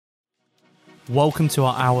Welcome to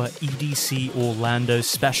our EDC Orlando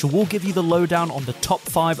special. We'll give you the lowdown on the top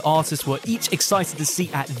 5 artists we're each excited to see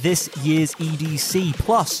at this year's EDC,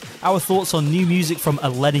 plus our thoughts on new music from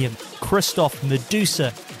Illenium, Christoph,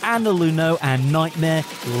 Medusa, Anna Lunoe, and Nightmare.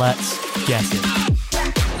 Let's get it.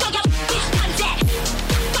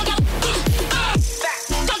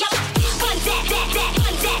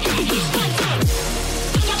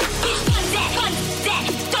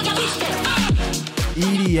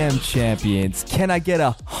 EDM champions, can I get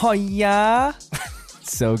a hoya?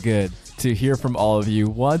 So good to hear from all of you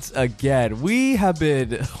once again. We have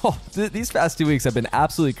been, these past 2 weeks have been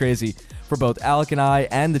absolutely crazy for both Alec and I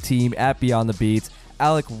and the team at Beyond the Beats.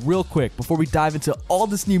 Alec, real quick, before we dive into all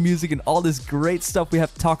this new music and all this great stuff we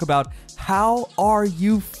have to talk about, how are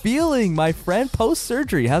you feeling, my friend,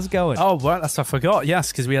 post-surgery? How's it going? Oh, well, that's I forgot.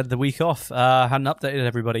 Yes, because we had the week off. Hadn't updated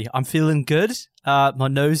everybody. I'm feeling good. My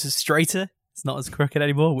nose is straighter. It's not as crooked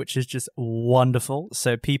anymore, which is just wonderful.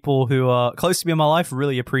 So people who are close to me in my life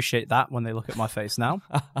really appreciate that when they look at my face now.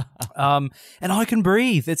 And I can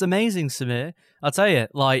breathe. It's amazing, Samir. I'll tell you,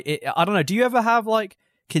 I don't know. Do you ever have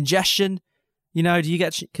congestion? You know, do you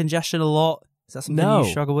get congestion a lot? Is that something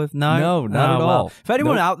you struggle with? No, not at all. For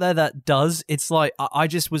anyone out there that does, it's like,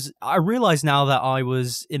 I realize now that I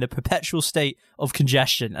was in a perpetual state of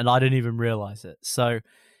congestion and I didn't even realize it. So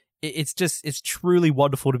it's truly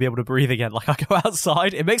wonderful to be able to breathe again. Like, I go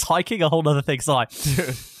outside, it makes hiking a whole other thing. So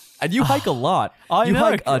and you hike a lot. You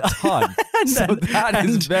hike a ton. That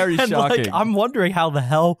is very shocking. I'm wondering how the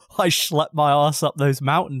hell I schlepped my ass up those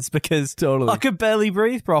mountains, because I could barely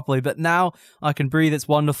breathe properly. But now I can breathe. It's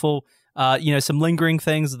wonderful. Some lingering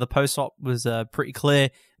things. The post-op was pretty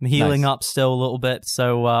clear. I'm healing up still a little bit.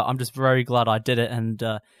 So I'm just very glad I did it. And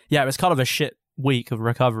it was kind of a shit week of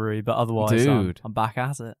recovery, but otherwise I'm back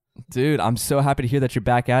at it. Dude, I'm so happy to hear that you're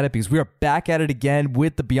back at it, because we are back at it again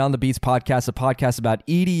with the Beyond the Beats podcast, a podcast about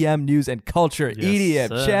EDM news and culture.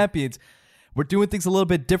 Yes, EDM champions. We're doing things a little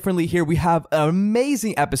bit differently here. We have an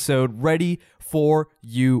amazing episode ready for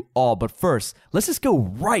you all. But first, let's just go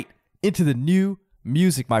right into the new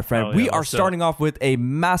music, my friend. We are starting off with a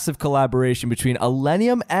massive collaboration between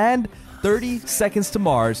Illenium and 30 Seconds to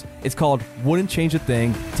Mars. It's called Wouldn't Change a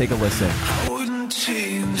Thing. Take a listen. I wouldn't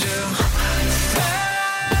change a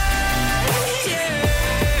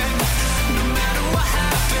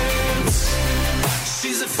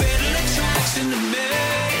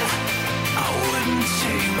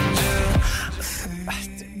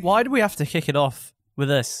Why do we have to kick it off with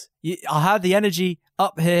this? I had the energy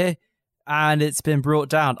up here, and it's been brought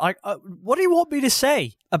down. What do you want me to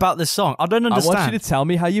say about this song? I don't understand. I want you to tell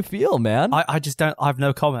me how you feel, man. I just don't. I have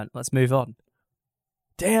no comment. Let's move on.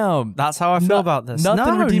 Damn. That's how I feel about this.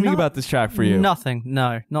 Nothing redeeming about this track for you. Nothing.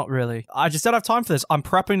 No, not really. I just don't have time for this. I'm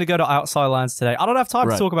prepping to go to Outside Lands today. I don't have time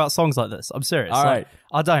to talk about songs like this. I'm serious. All right.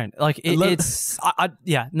 I don't.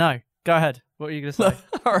 No. Go ahead. What are you going to say?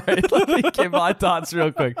 All right, let me give my thoughts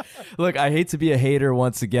real quick. Look, I hate to be a hater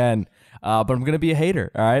once again, but I'm going to be a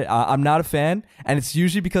hater, all right? I'm not a fan, and it's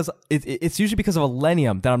usually because of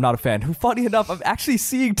Illenium that I'm not a fan, who, funny enough, I'm actually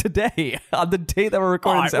seeing today on the day that we're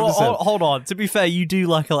recording this episode. Well, hold on. To be fair, you do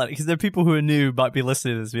like Illenium, because there are people who are new might be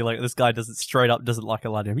listening to this and be like, this guy doesn't like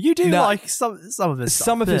Illenium. You do like some of his stuff.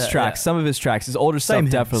 Some of his tracks, his older stuff,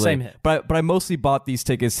 definitely. Same here. But I mostly bought these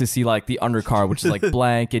tickets to see the undercard, which is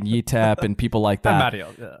Blank and Yetep and people like that. And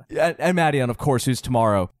Madeon, and Madeon, of course, who's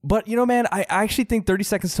tomorrow. But, man, I actually think 30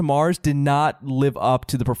 Seconds to Mars did not live up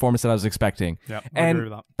to the performance that I was expecting. Yeah, I and agree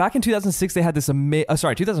with that. Back in 2006, they had this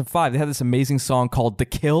 2005, they had this amazing song called The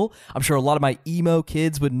Kill. I'm sure a lot of my emo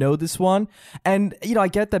kids would know this one. And, I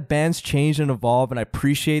get that bands change and evolve, and I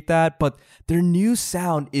appreciate that, but their new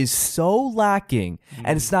sound is so lacking,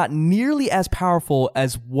 and it's not nearly as powerful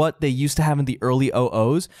as what they used to have in the early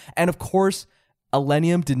 00s. And of course,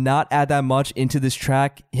 Illenium did not add that much into this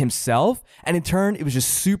track himself, and in turn, it was just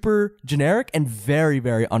super generic and very,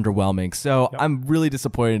 very underwhelming. So I'm really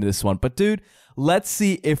disappointed in this one. But dude, let's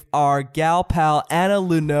see if our gal pal Anna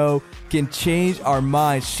Lunoe can change our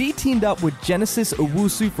minds. She teamed up with Genesis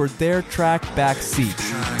Owusu for their track Backseat.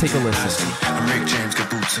 Take a listen. I'm Rick James,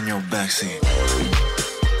 got boots in your backseat.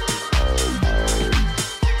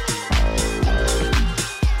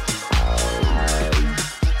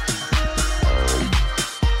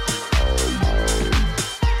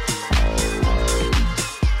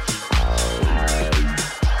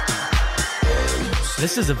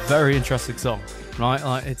 This is a very interesting song,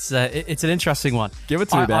 right? It's an interesting one. Give it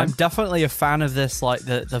to me, man. I'm definitely a fan of this.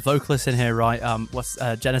 The vocalist in here, right?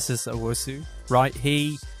 Genesis Owusu, right?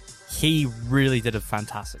 He he really did a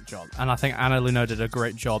fantastic job. And I think Anna Luno did a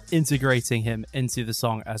great job integrating him into the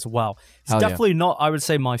song as well. It's definitely not, I would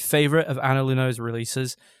say, my favorite of Anna Luno's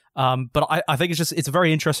releases. But I think it's a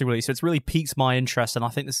very interesting release. So it's really piqued my interest, and I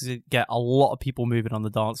think this is going to get a lot of people moving on the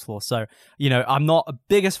dance floor. So, I'm not a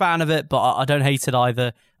biggest fan of it, but I don't hate it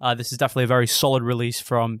either. This is definitely a very solid release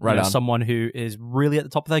from someone who is really at the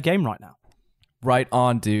top of their game right now. Right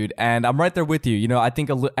on, dude. And I'm right there with you. I think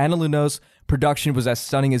Anna Luno's production was as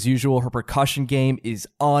stunning as usual. Her percussion game is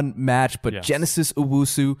unmatched, but Genesis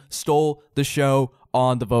Owusu stole the show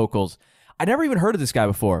on the vocals. I never even heard of this guy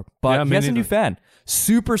before, but he has a new fan.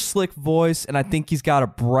 Super slick voice, and I think he's got a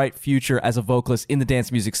bright future as a vocalist in the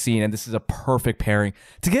dance music scene, and this is a perfect pairing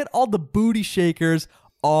to get all the booty shakers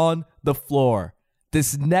on the floor.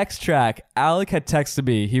 This next track, Alec had texted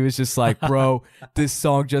me. He was just like, bro, this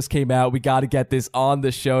song just came out. We got to get this on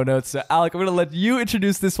the show notes. So, Alec, I'm going to let you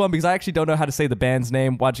introduce this one because I actually don't know how to say the band's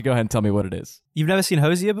name. Why don't you go ahead and tell me what it is? You've never seen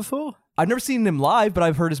Hozier before? I've never seen him live, but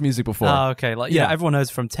I've heard his music before. Oh, okay. Everyone knows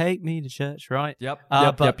from Take Me to Church, right? Yep.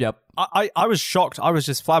 I was shocked. I was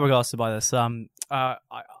just flabbergasted by this. I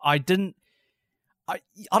don't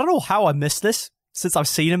know how I missed this. Since I've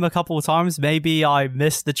seen him a couple of times, maybe I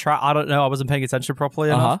missed the track. I don't know. I wasn't paying attention properly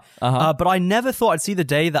enough. But I never thought I'd see the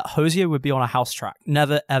day that Hozier would be on a house track.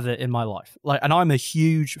 Never, ever in my life. And I'm a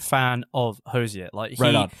huge fan of Hozier.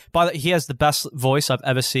 He has the best voice I've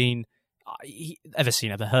ever seen,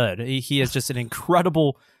 ever heard. He has just an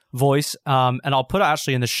incredible voice. And I'll put it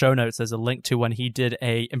actually in the show notes. There's a link to when he did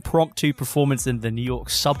a impromptu performance in the New York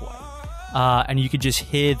subway. And you could just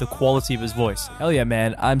hear the quality of his voice. Hell yeah,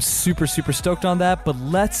 man. I'm super, super stoked on that. But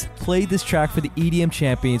let's play this track for the EDM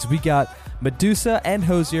champions. We got Medusa and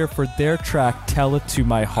Hozier for their track, Tell It To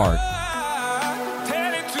My Heart.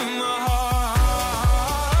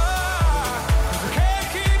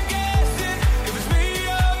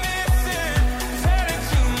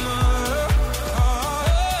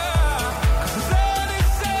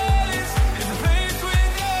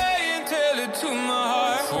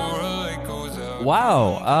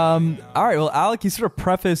 Wow. All right. Well, Alec, you sort of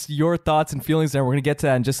prefaced your thoughts and feelings there. We're going to get to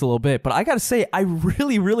that in just a little bit. But I got to say, I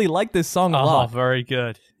really, really like this song a lot. Oh, very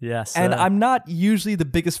good. Yes. And I'm not usually the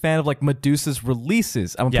biggest fan of Medusa's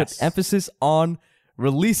releases. I'm going to put emphasis on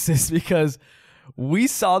releases because we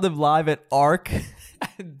saw them live at ARC.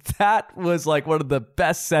 That was one of the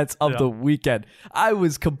best sets of the weekend. I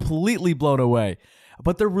was completely blown away.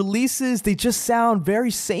 But their releases, they just sound very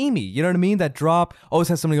samey. You know what I mean? That drop always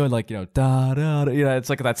has something going da da da. It's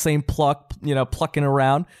like that same plucking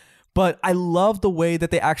around. But I love the way that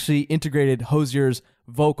they actually integrated Hozier's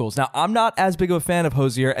vocals. Now, I'm not as big of a fan of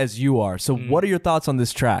Hozier as you are. So what are your thoughts on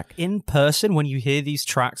this track? In person, when you hear these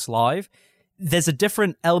tracks live, there's a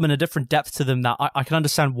different element, a different depth to them that I can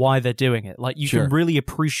understand why they're doing it. You can really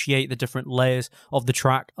appreciate the different layers of the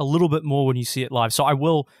track a little bit more when you see it live. So I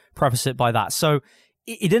will preface it by that. So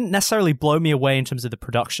it didn't necessarily blow me away in terms of the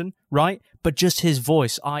production, right? But just his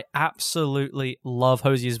voice. I absolutely love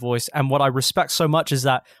Hozier's voice. And what I respect so much is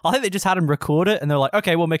that I think they just had him record it and they're like,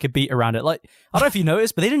 okay, we'll make a beat around it. I don't know if you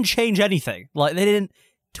noticed, but they didn't change anything. They didn't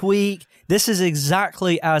tweak. This is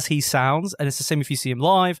exactly as he sounds. And it's the same if you see him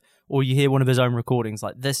live or you hear one of his own recordings.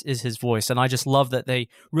 This is his voice. And I just love that they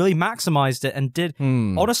really maximized it and did.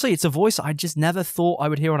 Honestly, it's a voice I just never thought I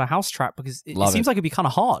would hear on a house track because it seems like it'd be kind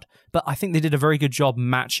of hard. But I think they did a very good job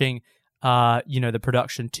matching, the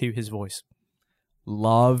production to his voice.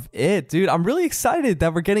 Love it, dude. I'm really excited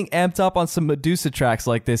that we're getting amped up on some Medusa tracks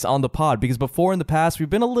like this on the pod because before in the past, we've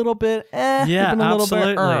been a little bit,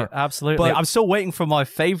 absolutely. But I'm still waiting for my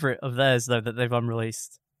favorite of theirs, though, that they've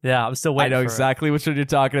unreleased. Yeah, I'm still waiting. I know exactly which one you're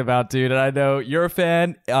talking about, dude. And I know you're a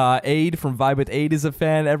fan. Aid from Vibe with Aid is a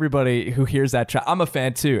fan. Everybody who hears that track, I'm a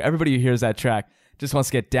fan too. Everybody who hears that track just wants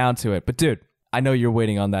to get down to it. But dude, I know you're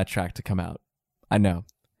waiting on that track to come out. I know.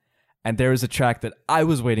 And there is a track that I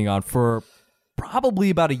was waiting on for probably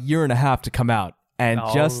about a year and a half to come out. And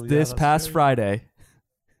just this past Friday,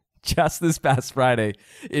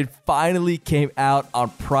 it finally came out on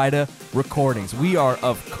Prida Recordings. We are,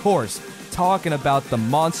 of course, talking about the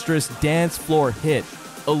monstrous dance floor hit,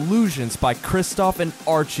 Illusions by Christoph and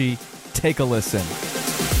Archie. Take a listen.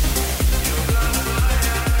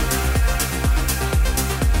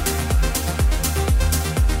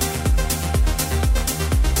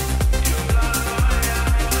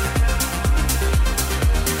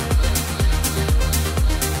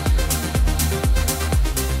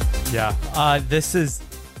 Yeah, this is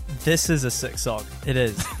a sick song. It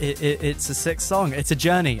is. It's a sick song. It's a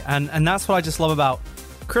journey, and that's what I just love about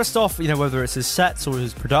Christoph, whether it's his sets or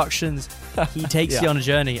his productions, he takes Yeah. you on a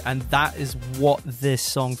journey, and that is what this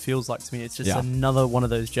song feels like to me. It's just another one of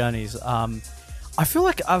those journeys. I feel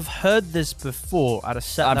like I've heard this before at a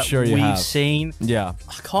set I'm that sure you we've have. seen. Yeah.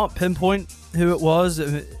 I can't pinpoint who it was,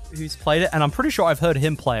 who's played it, and I'm pretty sure I've heard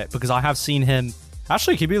him play it because I have seen him.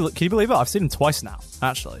 Actually, can you believe it? I've seen him twice now,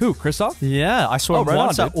 actually. Who, Christoph? Yeah, I saw him right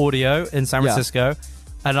once on, at Audio in San Yeah. Francisco,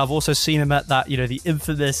 and I've also seen him at that, the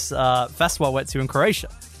infamous festival I went to in Croatia.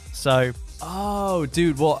 So Oh,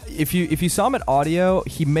 dude. Well, if you saw him at Audio,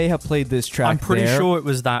 he may have played this track. I'm pretty there. sure it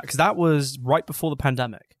was that, because that was right before the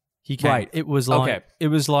pandemic. He came. Right. It was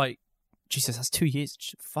like, Jesus, that's 2 years.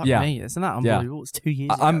 Fuck Yeah. me, isn't that unbelievable? It's 2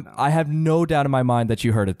 years. ago now. I have no doubt in my mind that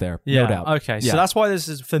you heard it there. Yeah. No doubt. Okay. Yeah. So that's why this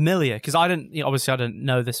is familiar, because I didn't. Obviously, I didn't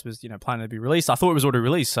know this was planning to be released. I thought it was already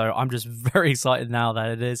released. So I'm just very excited now that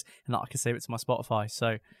it is, and that I can save it to my Spotify.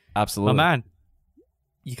 So, Absolutely. my man,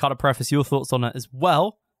 you kind of preface your thoughts on it as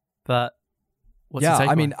well. But what's your Yeah, take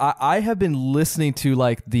I on mean, it? I have been listening to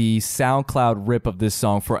like the SoundCloud rip of this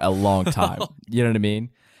song for a long time. You know what I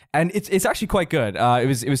mean? And it's actually quite good.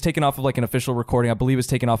 It was taken off of like an official recording. I believe it was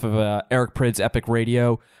taken off of Eric Pryd's Epic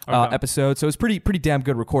Radio episode. So it's pretty damn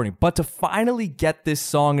good recording. But to finally get this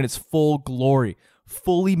song in its full glory,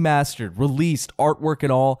 fully mastered, released, artwork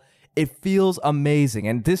and all, it feels amazing.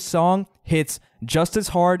 And this song hits just as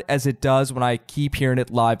hard as it does when I keep hearing it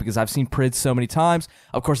live, because I've seen Pryd so many times.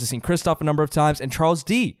 Of course, I've seen Christoph a number of times, and Charles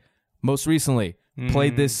D most recently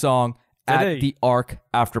played this song at he? the Arc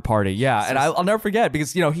after party. Yeah, and I'll never forget,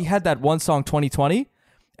 because he had that one song 2020,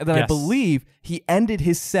 and then I Yes. believe he ended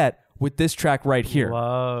his set with this track right here.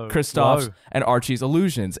 Whoa. Christoph's Whoa. and Archie's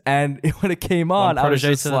Illusions. And when it came on, One I was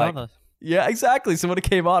protege just to like, another. yeah, exactly. So when it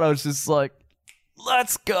came on, I was just like,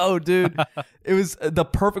 let's go, dude. It was the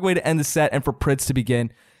perfect way to end the set and for Prince to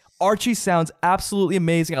begin. Archie sounds absolutely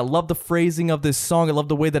amazing. I love the phrasing of this song. I love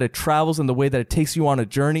the way that it travels and the way that it takes you on a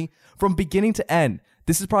journey from beginning to end.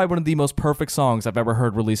 This is probably one of the most perfect songs I've ever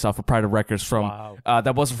heard released off of Pride of Records from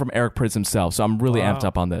that wasn't from Eric Prydz himself. So I'm really amped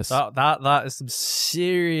up on this. That is some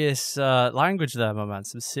serious language there, my man.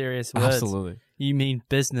 Some serious words. Absolutely. You mean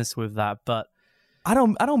business with that, but I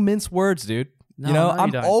don't mince words, dude. No, you know, no,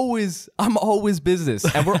 you don't. I'm always business,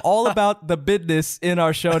 and we're all about the business in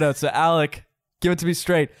our show notes. So, Alec, give it to me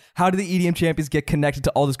straight. How do the EDM champions get connected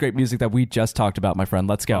to all this great music that we just talked about, my friend?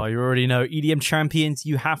 Let's go. you already know EDM champions.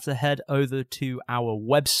 You have to head over to our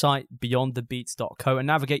website, beyondthebeats.co, and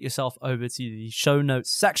navigate yourself over to the show notes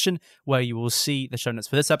section, where you will see the show notes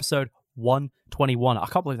for this episode 121. I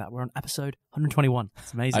can't believe that we're on episode 121.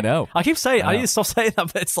 It's amazing. I know. I keep saying I know. need to stop saying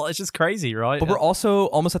that, but it's just crazy, right? But we're also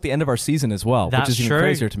almost at the end of our season as well, That's which is even true.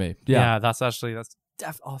 crazier to me. Yeah, that's our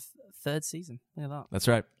third season. Look at that. that's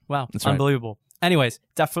right. Wow, That's right. unbelievable. Anyways,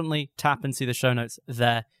 definitely tap into the show notes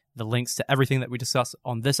there. The links to everything that we discuss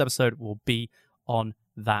on this episode will be on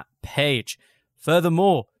that page.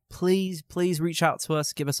 Furthermore, please reach out to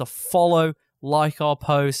us, give us a follow, like our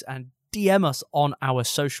posts, and DM us on our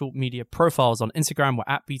social media profiles. On Instagram, we're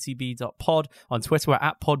at btb.pod. On Twitter, we're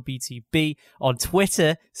at podbtb. On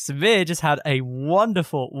Twitter, Samir just had a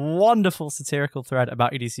wonderful satirical thread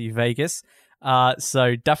about EDC Vegas.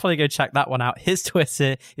 So definitely go check that one out. His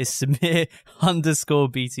Twitter is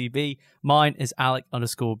Samir_BTB. Mine is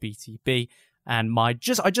Alec_BTB. And I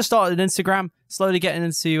just started an Instagram, slowly getting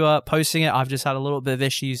into posting it. I've just had a little bit of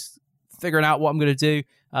issues figuring out what I'm going to do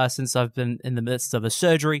since I've been in the midst of a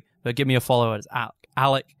surgery. But give me a follow at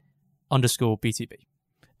Alec_BTB.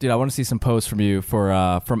 Dude, I want to see some posts from you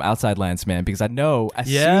from Outside Lands, man, because I know as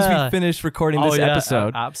soon as we finish recording this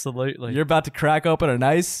episode, absolutely. you're about to crack open a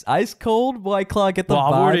nice ice cold White Claw. Get the Well,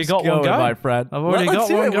 I've already vibes got one going, going. my friend. I've already Let's got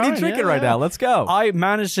do one it. What are you going, drinking yeah. right now? Let's go. I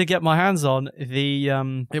managed to get my hands on the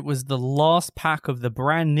it was the last pack of the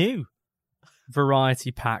brand new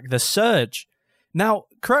variety pack, the Surge. Now,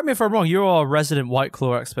 correct me if I'm wrong, you're our resident White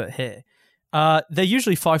Claw expert here. They're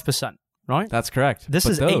usually 5%, right? That's correct. This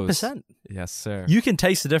But is those- 8%. Yes, sir. You can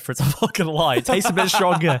taste the difference. I'm not gonna lie. It tastes a bit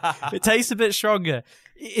stronger.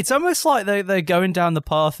 It's almost like they're going down the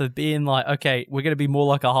path of being like, okay, we're gonna be more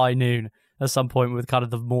like a High Noon at some point with kind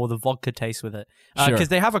of the vodka taste with it. Sure. Because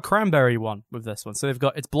they have a cranberry one with this one. So they've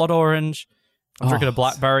got, it's blood orange. I'm drinking a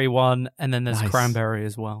blackberry one, and then there's Nice. cranberry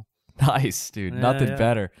as well. Nice, dude. Yeah, Nothing yeah.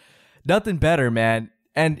 better. Nothing better, man.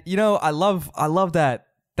 And you know, I love that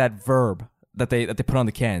verb that they put on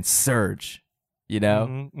the can, surge. You know?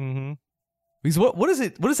 Mm-hmm. Because what is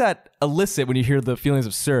it? What does that elicit when you hear the feelings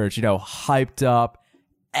of surge? You know, hyped up,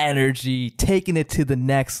 energy, taking it to the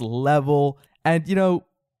next level. And you know,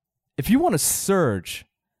 if you want to surge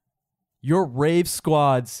your rave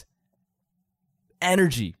squad's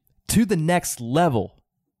energy to the next level,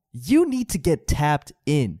 you need to get tapped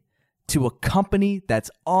in to a company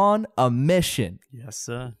that's on a mission. Yes,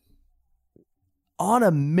 sir. On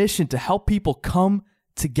a mission to help people come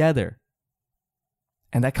together.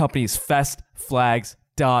 And that company is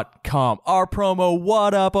festflags.com. Our promo,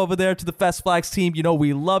 what up over there to the Fest Flags team? You know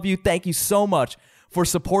we love you. Thank you so much for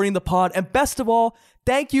supporting the pod. And best of all,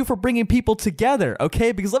 thank you for bringing people together,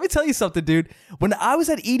 okay? Because let me tell you something, dude. When I was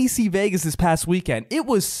at EDC Vegas this past weekend, it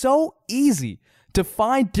was so easy to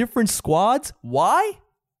find different squads. Why?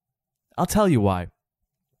 I'll tell you why.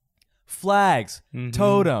 Flags,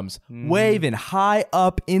 totems, waving high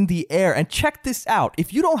up in the air. And check this out.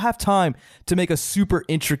 If you don't have time to make a super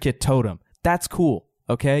intricate totem, that's cool,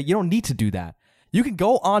 okay? You don't need to do that. You can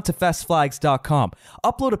go on to festflags.com,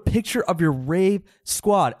 upload a picture of your rave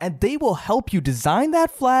squad, and they will help you design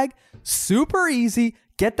that flag super easy,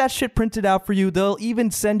 get that shit printed out for you. They'll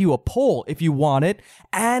even send you a poll if you want it,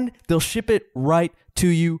 and they'll ship it right to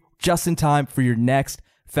you just in time for your next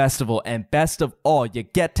festival. And best of all, you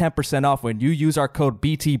get 10% off when you use our code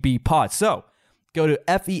BTBPOD. So go to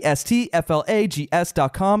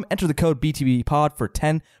festflags.com, enter the code BTBPOD for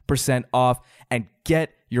 10% off, and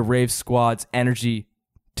get your rave squad's energy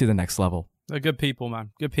to the next level. They're good people,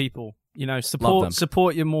 man. Good people. You know, Love them.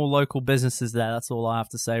 support your more local businesses there. That's all I have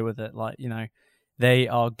to say with it. Like, you know, they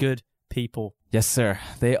are good people. Yes, sir.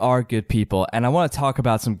 They are good people. And I want to talk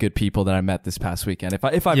about some good people that I met this past weekend.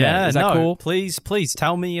 If I may, is that cool? Please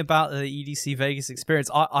tell me about the EDC Vegas experience.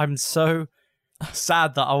 I'm so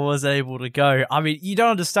sad that I wasn't able to go. I mean, you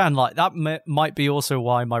don't understand. Like, that might be also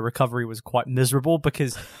why my recovery was quite miserable,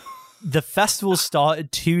 because the festival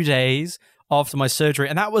started 2 days after my surgery,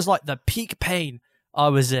 and that was like the peak pain I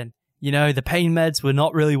was in. You know, the pain meds were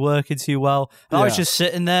not really working too well. I was just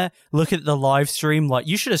sitting there looking at the live stream. Like,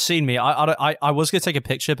 you should have seen me. I was going to take a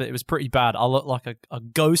picture, but it was pretty bad. I looked like a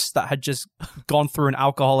ghost that had just gone through an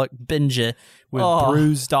alcoholic binger with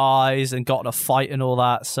bruised eyes and got in a fight and all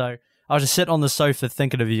that. So I was just sitting on the sofa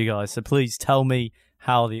thinking of you guys. So please tell me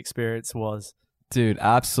how the experience was. Dude,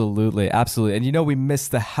 absolutely. Absolutely. And you know, we missed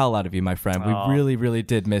the hell out of you, my friend. We really, really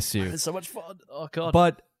did miss you. It's so much fun. Oh, God.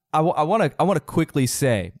 But I want to quickly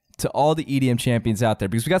say to all the EDM champions out there,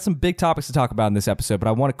 because we got some big topics to talk about in this episode, but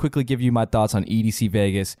I want to quickly give you my thoughts on EDC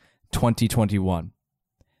Vegas 2021.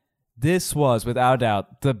 This was, without a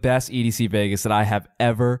doubt, the best EDC Vegas that I have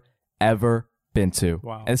ever been to.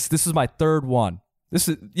 Wow. And this is my third one. This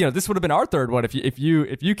would have been our third one if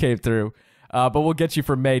you came through. But we'll get you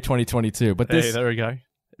for May 2022. But there we go.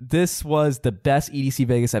 This was the best EDC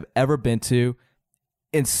Vegas I've ever been to.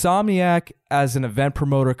 Insomniac, as an event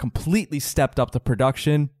promoter, completely stepped up the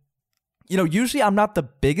production. You know, usually I'm not the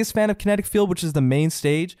biggest fan of Kinetic Field, which is the main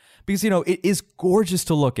stage, because, you know, it is gorgeous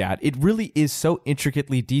to look at. It really is so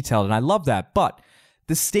intricately detailed, and I love that. But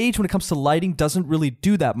the stage, when it comes to lighting, doesn't really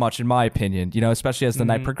do that much, in my opinion, you know, especially as the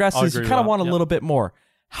night progresses. You kind of want a little bit more.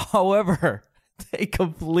 However, they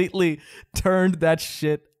completely turned that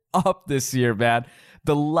shit up this year, man.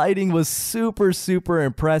 The lighting was super, super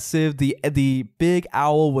impressive. The big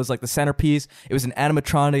owl was like the centerpiece. It was an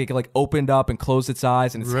animatronic. It like opened up and closed its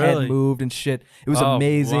eyes, and its head moved and shit. It was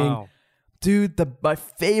amazing. Wow. Dude, my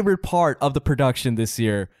favorite part of the production this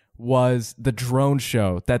year was the drone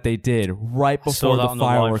show that they did right before the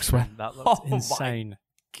fireworks went. That looked insane.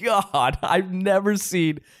 God, I've never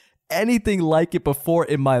seen anything like it before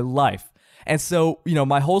in my life. And so, you know,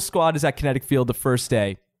 my whole squad is at Kinetic Field the first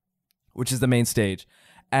day, which is the main stage.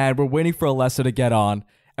 And we're waiting for Alessa to get on.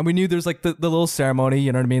 And we knew there's like the little ceremony,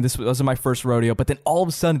 you know what I mean? This wasn't my first rodeo. But then all of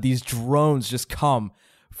a sudden, these drones just come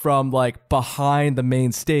from like behind the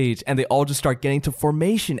main stage, and they all just start getting to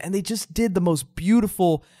formation. And they just did the most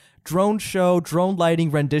beautiful drone show, drone lighting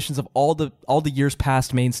renditions of all the years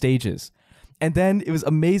past main stages. And then it was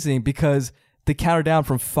amazing because they counted down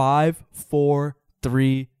from 5, 4,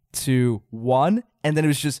 3, 2, 1. And then it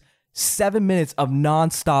was just 7 minutes of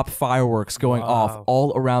nonstop fireworks going off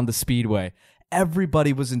all around the speedway.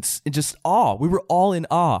 Everybody was in just awe. We were all in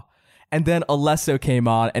awe. And then Alesso came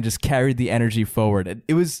on and just carried the energy forward. And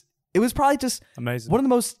it was probably just amazing. One of the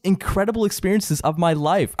most incredible experiences of my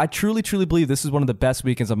life. I truly, truly believe this is one of the best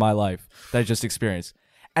weekends of my life that I just experienced.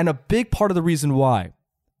 And a big part of the reason why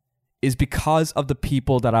is because of the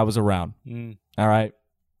people that I was around. All right.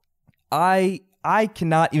 I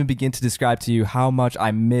cannot even begin to describe to you how much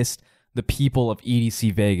I missed the people of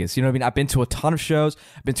EDC Vegas. You know what I mean? I've been to a ton of shows,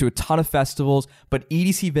 I've been to a ton of festivals, but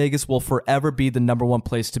EDC Vegas will forever be the number one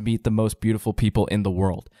place to meet the most beautiful people in the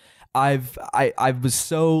world. I was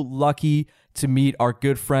so lucky to meet our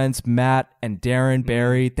good friends Matt and Darren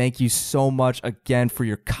Barry. Thank you so much again for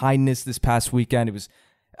your kindness this past weekend.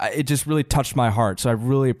 it just really touched my heart. So I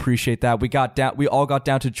really appreciate that. We all got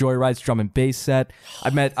down to Joyride's drum and bass set. I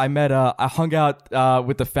hung out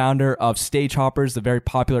with the founder of Stage Hoppers, the very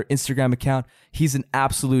popular Instagram account. He's an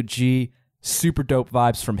absolute G. Super dope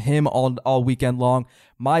vibes from him all weekend long.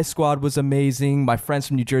 My squad was amazing. My friends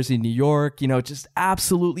from New Jersey and New York, just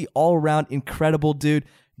absolutely all around incredible, dude.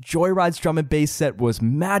 Joyride's drum and bass set was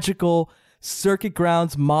magical. Circuit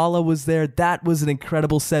Grounds, Mala was there. That was an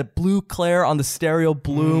incredible set. Blue Claire on the stereo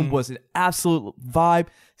Bloom was an absolute vibe.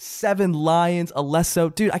 Seven Lions,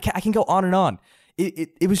 Alesso. Dude, I can go on and on.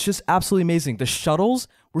 It was just absolutely amazing. The shuttles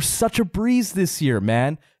were such a breeze this year,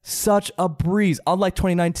 man. Such a breeze. Unlike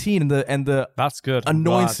 2019 and the that's good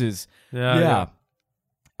annoyances. Yeah.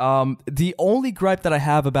 The only gripe that I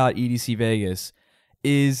have about EDC Vegas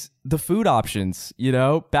is the food options.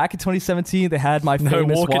 Back in 2017, they had my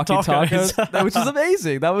famous walkie tacos, which is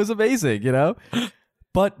amazing. That was amazing,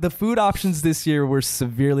 But the food options this year were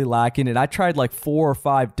severely lacking, and I tried like 4 or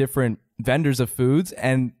 5 different vendors of foods,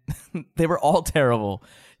 and they were all terrible.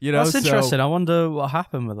 That's interesting. I wonder what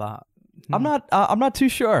happened with that. I'm not too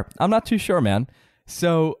sure. I'm not too sure, man.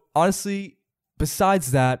 So honestly,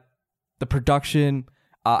 besides that, the production,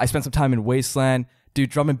 I spent some time in Wasteland. Dude,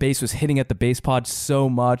 drum and bass was hitting at the bass pod so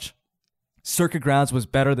much. Circuit Grounds was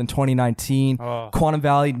better than 2019. Quantum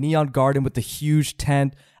Valley, Neon Garden with the huge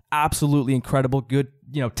tent. Absolutely incredible. Good,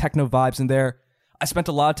 techno vibes in there. I spent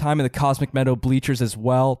a lot of time in the Cosmic Meadow bleachers as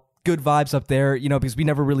well. Good vibes up there, because we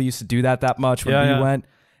never really used to do that much when we went.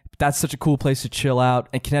 That's such a cool place to chill out.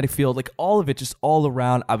 And Kinetic Field, like all of it, just all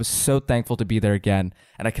around. I was so thankful to be there again.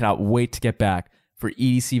 And I cannot wait to get back for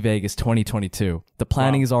EDC Vegas 2022. The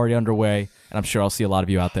planning is already underway, and I'm sure I'll see a lot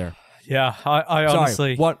of you out there. Yeah, I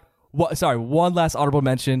honestly... One last honorable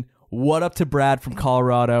mention. What up to Brad from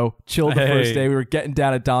Colorado? Chilled the first day. We were getting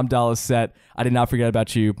down at Dom Dalla's set. I did not forget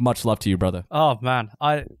about you. Much love to you, brother. Oh, man.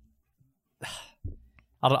 I'm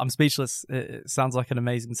speechless. It sounds like an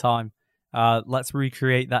amazing time. Let's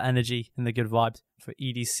recreate that energy and the good vibes for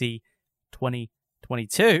EDC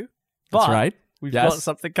 2022. That's right. We've got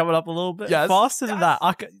something coming up a little bit faster than that.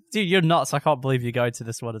 Dude, you're nuts. I can't believe you're going to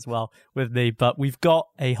this one as well with me. But we've got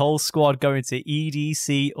a whole squad going to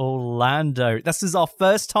EDC Orlando. This is our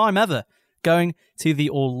first time ever going to the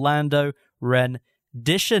Orlando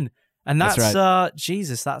rendition. And that's right.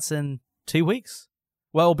 That's in 2 weeks.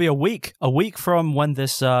 Well, it'll be a week. A week from when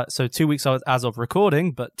this... so 2 weeks as of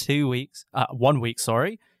recording, but 1 week,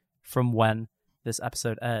 from when this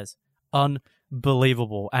episode airs.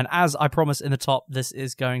 Unbelievable. And as I promised in the top, this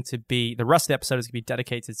is going to be... The rest of the episode is going to be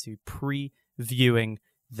dedicated to previewing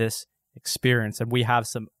this experience. And we have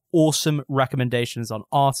some awesome recommendations on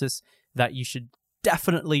artists that you should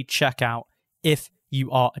definitely check out if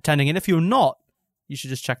you are attending. And if you're not, you should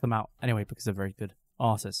just check them out anyway, because they're very good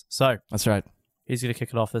artists. So... That's right. He's going to kick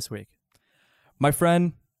it off this week. My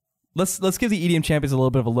friend, let's give the EDM champions a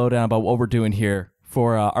little bit of a lowdown about what we're doing here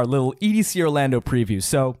for our little EDC Orlando preview.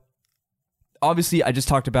 So, obviously, I just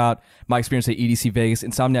talked about my experience at EDC Vegas.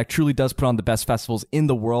 Insomniac truly does put on the best festivals in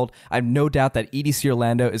the world. I have no doubt that EDC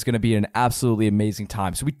Orlando is going to be an absolutely amazing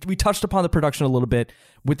time. So, we touched upon the production a little bit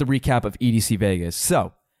with the recap of EDC Vegas.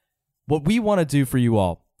 So, what we want to do for you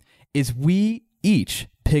all is we each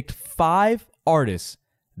picked 5 artists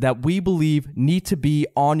that we believe need to be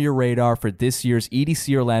on your radar for this year's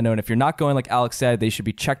EDC Orlando. And if you're not going, like Alec said, they should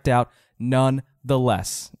be checked out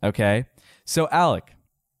nonetheless. Okay? So, Alec,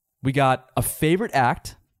 we got a favorite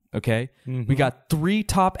act. Okay? Mm-hmm. We got 3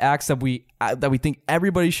 top acts that we think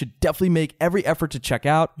everybody should definitely make every effort to check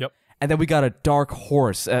out. Yep. And then we got a dark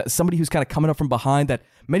horse, somebody who's kind of coming up from behind that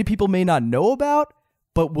many people may not know about,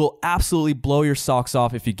 but will absolutely blow your socks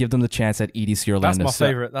off if you give them the chance at EDC Orlando.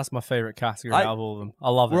 That's my favorite category out of all of them. I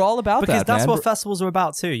love it. We're all about because that, that's man. what festivals are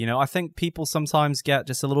about too. I think people sometimes get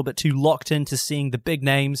just a little bit too locked into seeing the big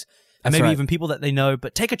names and maybe even people that they know.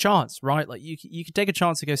 But take a chance, right? Like you can take a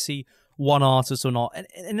chance to go see one artist or not.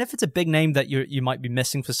 And if it's a big name that you might be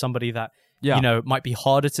missing for somebody that might be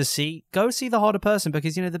harder to see, go see the harder person,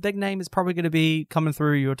 because the big name is probably going to be coming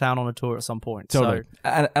through your town on a tour at some point. Totally. So,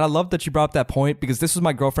 and I love that you brought up that point, because this was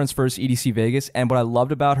my girlfriend's first EDC Vegas, and what I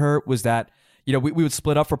loved about her was that we would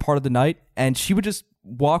split up for part of the night, and she would just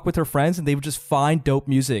walk with her friends, and they would just find dope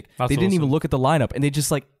music. They didn't even look at the lineup, and they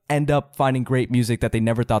just end up finding great music that they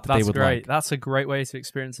never thought that they would like. That's a great way to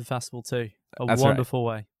experience a festival too. That's wonderful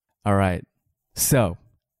way. All right. So,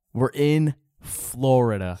 we're in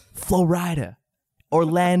Florida.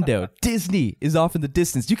 Orlando. Disney is off in the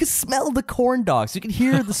distance. You can smell the corn dogs. You can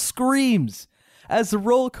hear the screams as the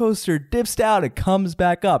roller coaster dips down and comes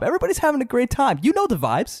back up. Everybody's having a great time. You know the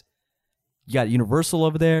vibes. You got Universal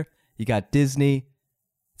over there. You got Disney.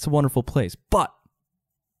 It's a wonderful place. But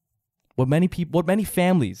what many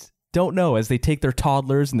families don't know as they take their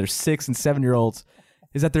toddlers and their 6 and 7-year-olds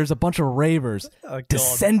is that there's a bunch of ravers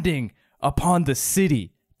descending upon the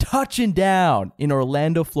city, touching down in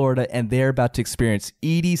Orlando, Florida, and they're about to experience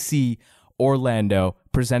EDC Orlando,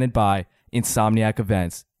 presented by Insomniac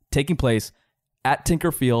Events, taking place at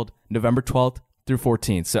Tinker Field, November 12th through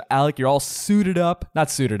 14th. So, Alec, you're all suited up. Not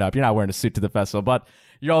suited up. You're not wearing a suit to the festival, but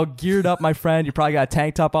you're all geared up, my friend. You probably got a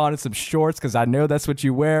tank top on and some shorts because I know that's what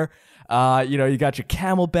you wear. You got your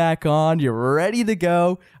Camelback on. You're ready to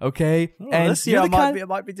go. Okay. Oh, and this year I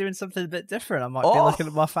might be doing something a bit different. I might be looking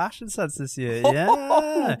at my fashion sense this year.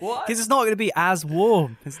 Yeah, because it's not going to be as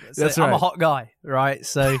warm. That's I'm right. a hot guy, right?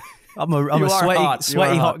 So I'm a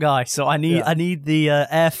sweaty hot guy. So I need the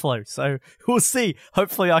airflow. So we'll see.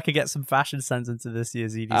 Hopefully, I can get some fashion sense into this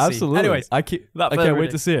year's EDC. Absolutely. Anyways, I can't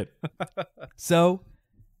wait to see it. So.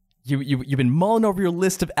 You've been mulling over your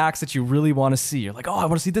list of acts that you really want to see. You're like, oh, I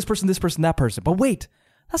want to see this person, that person. But wait,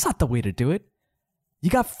 that's not the way to do it.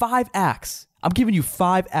 You got 5 acts. I'm giving you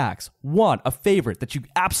 5 acts. 1, a favorite that you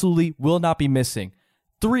absolutely will not be missing.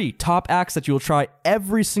 3, top acts that you will try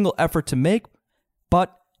every single effort to make,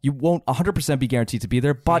 but you won't 100% be guaranteed to be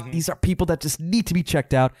there. But these are people that just need to be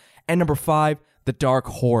checked out. And number 5, the dark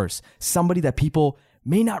horse. Somebody that people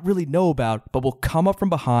may not really know about, but will come up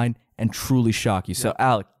from behind and truly shock you. So,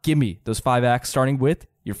 Alec, give me those 5 acts, starting with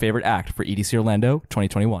your favorite act for EDC Orlando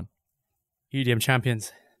 2021. EDM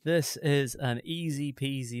Champions. This is an easy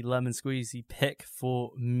peasy lemon squeezy pick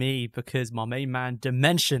for me because my main man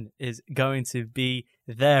Dimension is going to be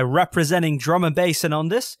there representing drum and bass. And on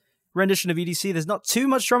this rendition of EDC, there's not too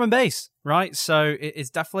much drum and bass, right? So it's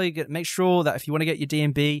definitely make sure that if you want to get your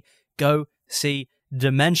D&B, go see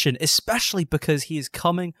Dimension, especially because he is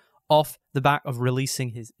coming off the back of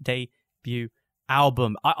releasing his debut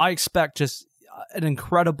album. I expect just an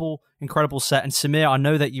incredible set. And Samir, I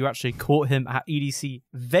know that you actually caught him at EDC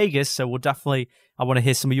Vegas, so I want to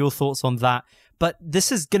hear some of your thoughts on that. But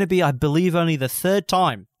this is going to be, I believe, only the 3rd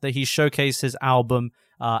time that he showcased his album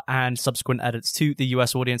and subsequent edits to the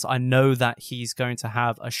US audience. I know that he's going to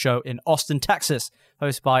have a show in Austin, Texas,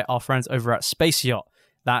 hosted by our friends over at Space Yacht.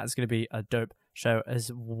 That is going to be a dope show as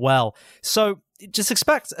well. So just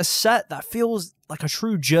expect a set that feels like a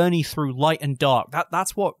true journey through light and dark.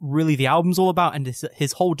 That's what really the album's all about, and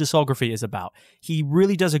his whole discography is about. He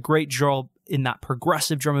really does a great job in that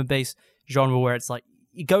progressive drum and bass genre where it's like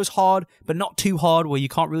it goes hard, but not too hard where you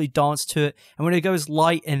can't really dance to it. And when it goes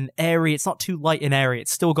light and airy, it's not too light and airy.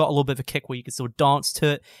 It's still got a little bit of a kick where you can still dance to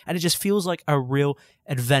it. And it just feels like a real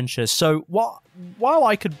adventure. So while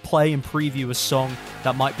I could play and preview a song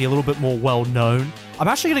that might be a little bit more well-known, I'm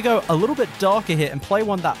actually going to go a little bit darker here and play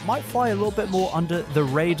one that might fly a little bit more under the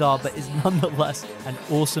radar, but is nonetheless an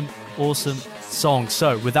awesome song.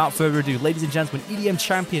 So without further ado, ladies and gentlemen, EDM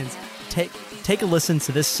Champions, take a listen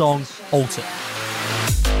to this song, Alter.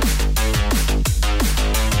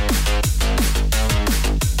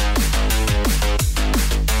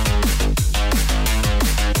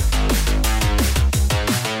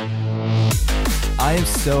 I am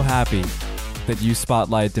so happy that you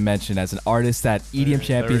spotlighted Dimension as an artist that EDM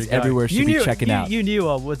Champions everywhere should be checking out. You knew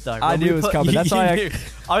I would, though. I knew it was coming. That's why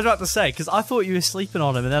I was about to say, because I thought you were sleeping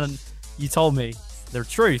on him, and then you told me the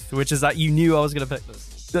truth, which is that you knew I was going to pick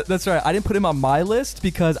this. That's right. I didn't put him on my list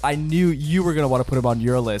because I knew you were going to want to put him on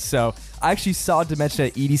your list. So I actually saw Dimension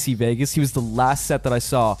at EDC Vegas. He was the last set that I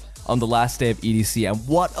saw on the last day of EDC. And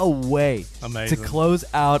what a way to close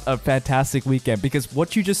out a fantastic weekend. Because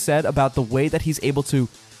what you just said about the way that he's able to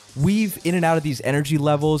weave in and out of these energy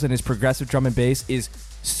levels and his progressive drum and bass is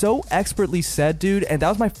so expertly said, dude. And that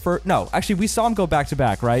was my first... No, actually, we saw him go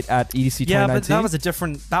back-to-back, right, at EDC 2019. Yeah, but that was a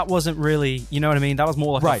different... That wasn't really... You know what I mean? That was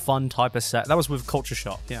more like a fun type of set. That was with Culture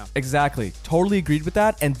Shock, yeah. Exactly. Totally agreed with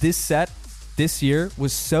that. And this set this year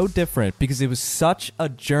was so different because it was such a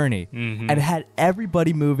journey and it had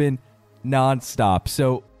everybody moving nonstop.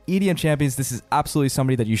 So EDM Champions, this is absolutely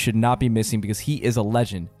somebody that you should not be missing because he is a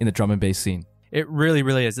legend in the drum and bass scene. It really,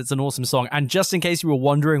 really is. It's an awesome song. And just in case you were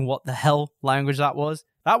wondering what the hell language that was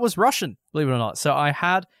Russian, believe it or not. So I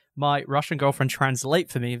had my Russian girlfriend translate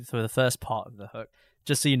for me for the first part of the hook.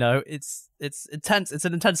 Just so you know, it's intense. It's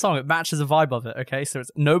an intense song. It matches the vibe of it, okay? So it's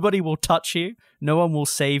nobody will touch you. No one will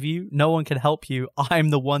save you. No one can help you. I'm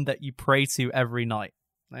the one that you pray to every night.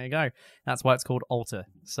 There you go. That's why it's called Alter.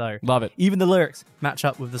 So love it. Even the lyrics match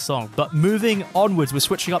up with the song. But moving onwards, we're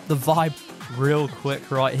switching up the vibe real quick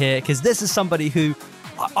right here because this is somebody who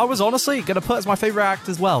I was honestly going to put as my favorite act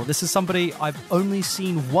as well. This is somebody I've only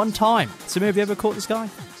seen one time. Samir, have you ever caught this guy?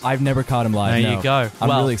 I've never caught him live. There no. you go. I'm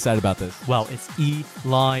Well- really excited about this. Well, it's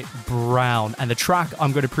Eli Brown, and the track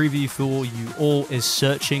I'm going to preview for you all is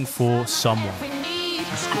Searching for Someone.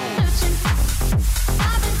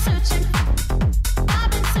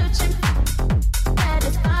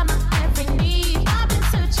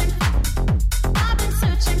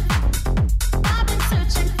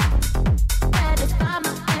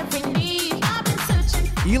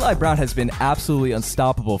 Eli Brown has been absolutely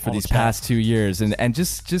unstoppable for these past 2 years, and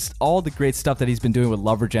just all the great stuff that he's been doing with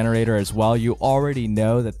Love Regenerator as well. You already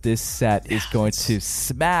know that this set is going to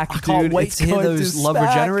smack, I can't dude. wait It's to hear going those Love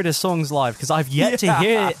smack. Regenerator songs live because I've yet to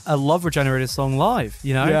hear a Love Regenerator song live,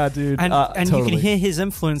 you know? Yeah, dude. And you Totally. can hear his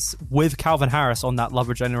influence with Calvin Harris on that Love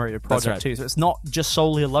Regenerator project right. too. So it's not just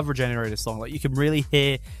solely a Love Regenerator song. Like you can really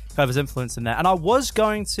hear kind of his influence in there. And I was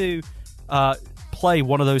going to play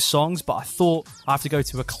one of those songs, but I thought I have to go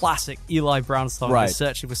to a classic Eli Brown song, Right.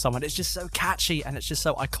 Searching for Someone. It's just so catchy and it's just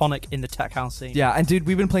so iconic in the tech house scene. Yeah, and dude,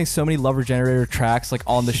 we've been playing so many Love Regenerator tracks like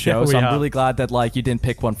on the show, Yeah, so we I'm have. really glad that like you didn't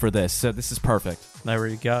pick one for this. So this is perfect. There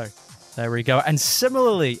we go. There we go. And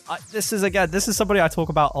similarly, this is somebody I talk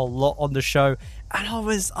about a lot on the show. And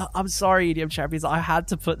I'm sorry, EDM Champions, I had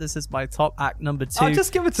to put this as my top act number 2. Oh,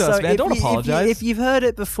 just give it to us, man. Don't apologize. If you've heard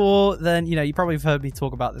it before, then you probably have heard me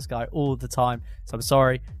talk about this guy all the time. So I'm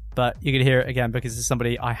sorry, but you're gonna hear it again because it's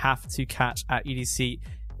somebody I have to catch at EDC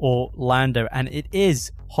Orlando, and it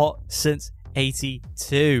is Hot Since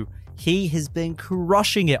 82. He has been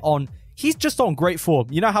crushing it on. He's just on great form.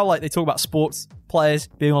 You know how like they talk about sports players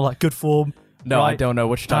being on like good form. No, right? I don't know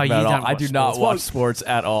what you're talking No, you about at don't all. I watch do not sports. watch Well, sports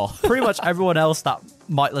at all. Pretty much everyone else that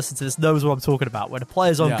might listen to this knows what I'm talking about. When a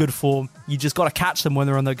player's on Yeah. good form, you just got to catch them when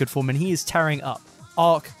they're on their good form, and he is tearing up.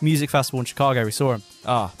 Arc Music Festival in Chicago, we saw him.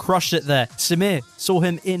 Crushed it there. Samir saw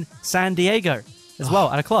him in San Diego as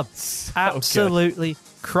well at a club. Absolutely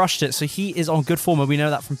crushed it. So he is on good form, and we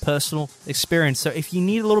know that from personal experience. So if you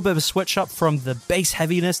need a little bit of a switch up from the bass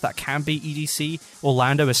heaviness that can be EDC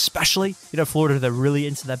Orlando, especially, Florida, they're really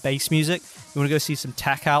into their bass music. You want to go see some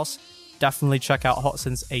tech house, definitely check out Hot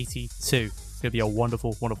Since 82. It's going to be a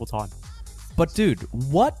wonderful, wonderful time. But dude,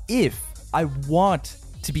 what if I want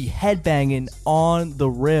to be headbanging on the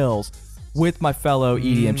rails with my fellow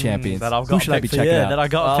EDM champions? That I've got Who a should I pick be for checking you. out? That I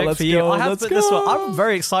got a pick let's for you. go, I have let's put this one. go. I'm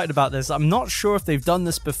very excited about this. I'm not sure if they've done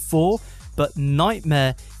this before, but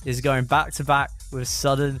Nightmare is going back to back with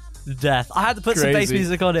Sudden Death. I had to put some bass Crazy.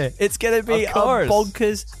 music on it. It's going to be a Of course.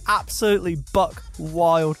 bonkers, absolutely buck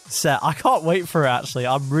wild set. I can't wait for it, actually.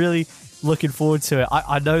 I'm really looking forward to it.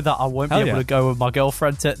 I know that I won't be Hell able yeah. to go with my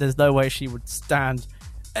girlfriend to it. There's no way she would stand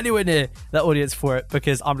anywhere near that audience for it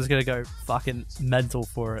because I'm just going to go fucking mental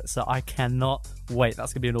for it. So I cannot wait.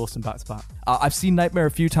 That's going to be an awesome back-to-back. I've seen Nightmare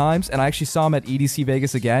a few times, and I actually saw him at EDC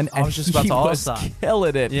Vegas again. And was just about he to ask was that.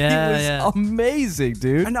 killing it. Yeah, he was yeah. amazing,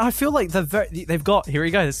 dude. And I feel like they've got, here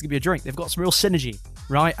we go, this is going to be a drink. They've got some real synergy,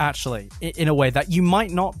 right? Actually, in a way that you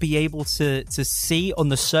might not be able to see on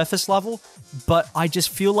the surface level, but I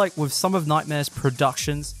just feel like with some of Nightmare's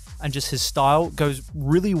productions and just his style goes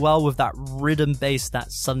really well with that rhythm bass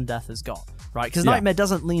that Sudden Death has got, right? Because Yeah. Nightmare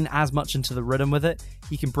doesn't lean as much into the rhythm with it.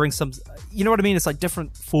 He can bring some, you know what I mean? It's like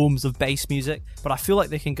different forms of bass music, but I feel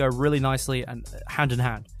like they can go really nicely and hand in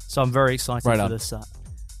hand. So I'm very excited Right for on. this set.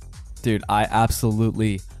 Dude, I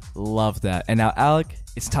absolutely love that. And now, Alec,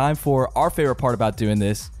 it's time for our favorite part about doing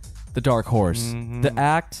this, the Dark Horse. Mm-hmm. The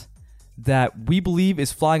act that we believe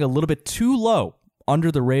is flying a little bit too low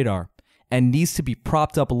under the radar and needs to be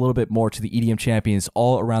propped up a little bit more to the EDM champions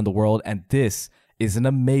all around the world. And this is an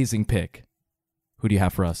amazing pick. Who do you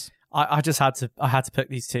have for us? I just had to pick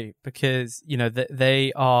these two because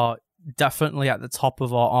they are definitely at the top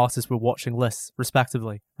of our artists we're watching lists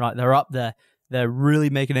respectively, right? They're up there. They're really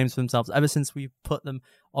making names for themselves ever since we put them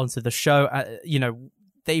onto the show.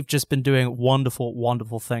 They've just been doing wonderful,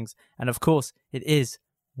 wonderful things. And of course, it is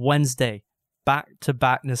Wednesday,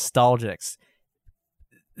 back-to-back nostalgics.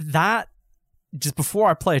 That, just before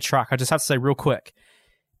I play a track, I just have to say real quick,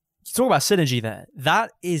 you talk about synergy there.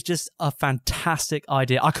 That is just a fantastic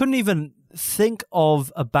idea. I couldn't even think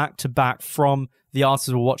of a back-to-back from the artists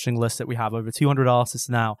we're watching list that we have, over 200 artists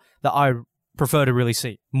now, that I prefer to really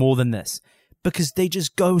see more than this, because they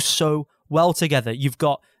just go so well together. You've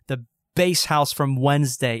got the bass house from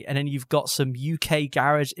Wednesday, and then you've got some UK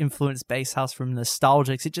garage influenced bass house from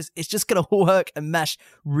Nostalgics. It's just gonna work and mesh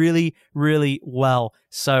really, really well.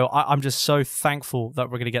 So I'm just so thankful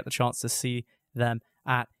that we're gonna get the chance to see them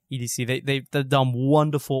at EDC. They've done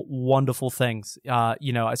wonderful, wonderful things.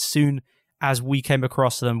 As soon as we came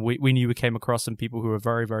across them, we knew we came across some people who were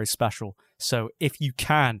very, very special. So if you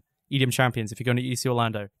can, EDM Champions, if you're going to EC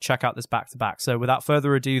Orlando, check out this back-to-back. So without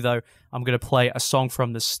further ado, though, I'm going to play a song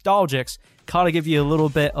from Nostalgics, kind of give you a little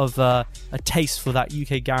bit of a taste for that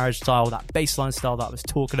UK garage style, that bassline style that I was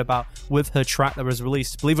talking about with her track that was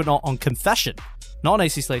released, believe it or not, on Confession. Not on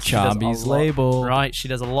AC Slater. Chambi's label. Right, she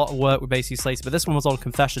does a lot of work with AC Slater, but this one was on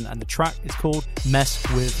Confession, and the track is called Mess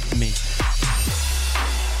With Me.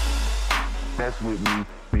 Mess with me,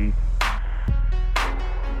 me.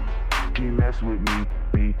 She mess with me,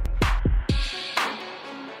 me.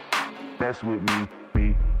 Mess with me,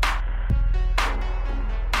 me.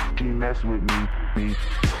 She mess with me, me.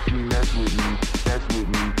 She mess with me, mess with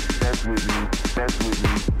me, mess with me, mess with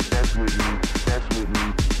me, mess with me, mess with me,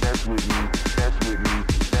 mess with me, mess with me, mess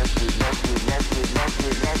with, mess with, mess with, mess with, mess with, mess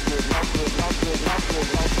with, mess with, mess with, mess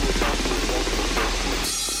with, mess with, mess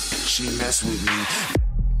with. She mess with me.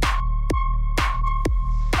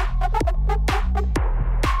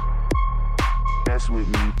 Mess with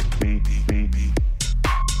me, me, me, me.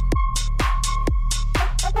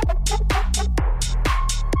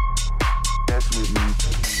 Mess with me.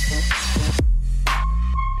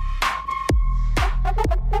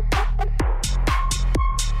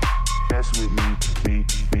 Mess with me, me,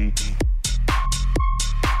 me.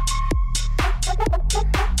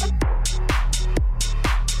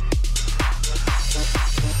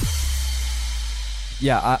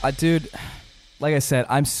 Yeah, I dude, like I said,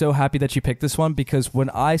 I'm so happy that you picked this one because when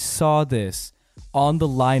I saw this on the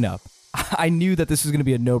lineup, I knew that this was going to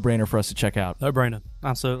be a no-brainer for us to check out. No-brainer.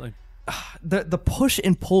 Absolutely. The push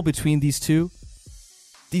and pull between these two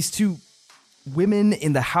women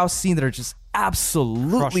in the house scene that are just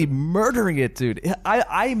absolutely murdering it, dude.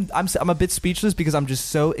 I'm a bit speechless because I'm just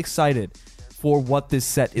so excited for what this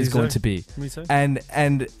set is going to be. Me too.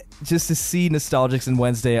 And just to see Nostalgics and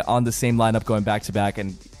Wednesday on the same lineup going back to back,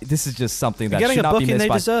 and this is just something that getting should a not be booking missed they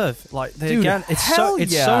by. deserve. Like Dude, it's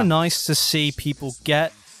so nice to see people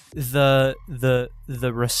get the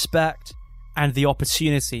respect and the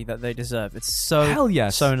opportunity that they deserve. It's so Hell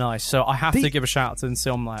yes. so nice. So I have to give a shout out to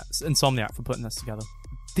Insomniac for putting this together.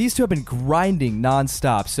 These two have been grinding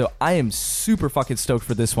nonstop, so I am super fucking stoked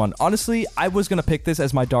for this one. Honestly, I was gonna pick this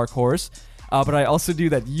as my dark horse. But I also knew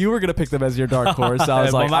that you were going to pick them as your dark horse. So I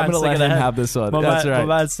was like, I'm going to let him have this one. That's right.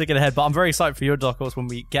 My man's sticking ahead. But I'm very excited for your dark horse when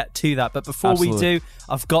we get to that. But before we do,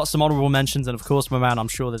 I've got some honorable mentions. And of course, my man, I'm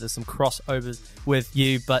sure that there's some crossovers with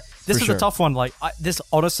you. But this is a tough one. Like this,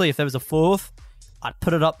 honestly, if there was a fourth, I'd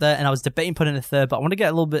put it up there. And I was debating putting it in a third. But I want to get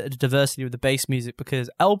a little bit of diversity with the bass music because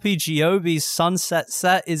LPGOB's Sunset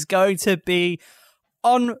set is going to be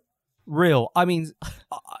unreal. I mean...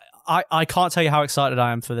 I can't tell you how excited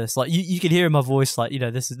I am for this. Like you can hear in my voice, like, you know,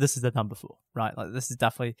 this is the number 4, right? Like this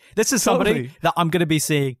is somebody that I'm going to be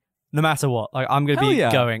seeing no matter what. Like I'm going to be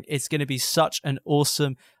going. It's going to be such an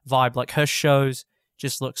awesome vibe. Like her shows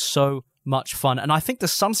just look so much fun. And I think the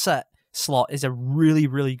Sunset slot is a really,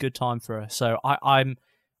 really good time for her. So I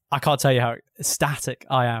can't tell you how ecstatic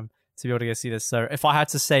I am to be able to go see this. So if I had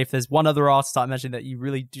to say, if there's one other artist that I mentioned that you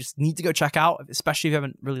really just need to go check out, especially if you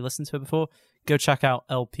haven't really listened to it before, go check out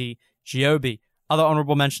LPGOB. Other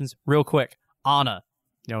honorable mentions, real quick. Ana.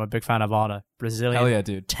 You know, I'm a big fan of Ana. Brazilian Hell yeah,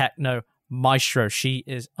 dude. techno maestro. She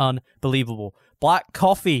is unbelievable. Black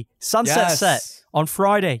Coffee, Sunset set on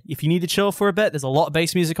Friday. If you need to chill for a bit, there's a lot of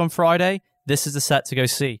bass music on Friday. This is the set to go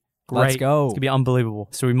see. Great. Let's go. It's going to be unbelievable.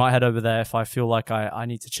 So we might head over there if I feel like I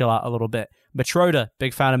need to chill out a little bit. Matroda,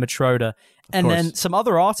 big fan of Matroda. And then some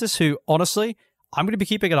other artists who, honestly, I'm going to be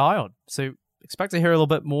keeping an eye on. So expect to hear a little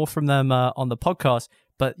bit more from them on the podcast.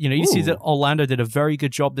 But, you know, you see that Orlando did a very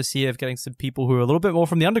good job this year of getting some people who are a little bit more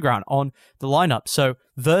from the underground on the lineup. So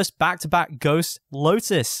Verse, back-to-back, Ghost,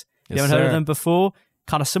 Lotus. You haven't heard of them before?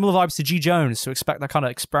 Kind of similar vibes to G. Jones. So expect that kind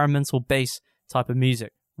of experimental bass type of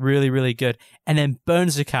music. Really, really good. And then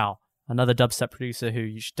Burnsical, another dubstep producer who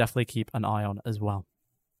you should definitely keep an eye on as well.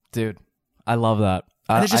 Dude, I love that.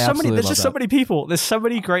 And there's just so many people. There's so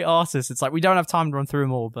many great artists. It's like we don't have time to run through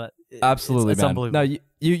them all, but absolutely, it's man. Unbelievable. No,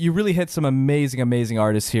 you really hit some amazing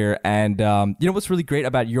artists here. And you know what's really great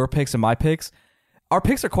about your picks and my picks? Our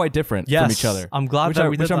picks are quite different from each other. I'm glad that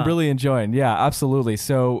we did that. Which I'm really enjoying. Yeah, absolutely.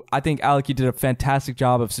 So I think, Alec, you did a fantastic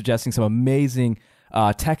job of suggesting some amazing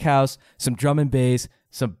tech house, some drum and bass,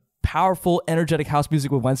 some powerful, energetic house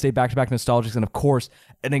music with Wednesday back-to-back Nostalgics, and of course,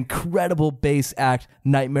 an incredible bass act,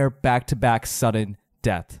 Nightmare back-to-back Sudden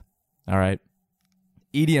Death. All right.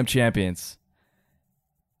 EDM champions.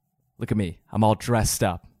 Look at me. I'm all dressed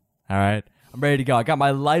up. All right. I'm ready to go. I got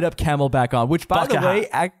my light up Camelback on, which, by the way,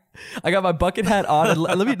 I got my bucket hat on. And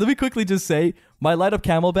let me quickly just say, my light up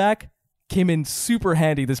Camelback came in super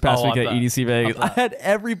handy this past Oh, week I at bet. EDC Vegas. I had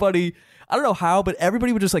everybody, I don't know how, but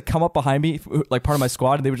everybody would just like come up behind me, like part of my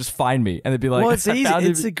squad, and they would just find me, and they'd be like, Well, it's easy. "Found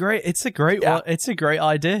It's him." a great Yeah. one. It's a great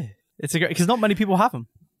idea. It's a great, because not many people have them.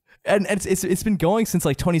 And it's been going since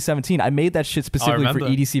like 2017. I made that shit specifically for remember.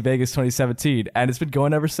 EDC Vegas 2017, and it's been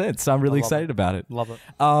going ever since. So I'm really love excited it. about it. Love it.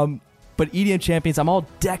 But EDM Champions, I'm all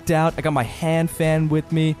decked out. I got my hand fan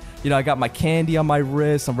with me. You know, I got my candy on my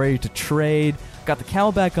wrist. I'm ready to trade. Got the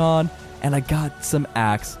Camelback on, and I got some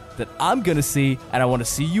acts that I'm gonna see, and I want to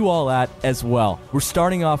see you all at as well. We're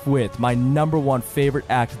starting off with my number one favorite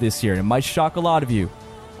act this year, and it might shock a lot of you.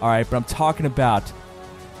 All right, but I'm talking about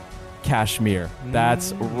Kashmir.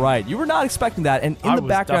 That's right. You were not expecting that, and in I the was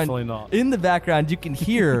background, definitely not. in the background, you can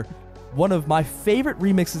hear one of my favorite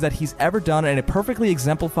remixes that he's ever done, and it perfectly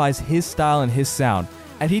exemplifies his style and his sound.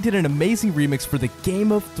 And he did an amazing remix for the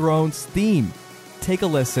Game of Thrones theme. Take a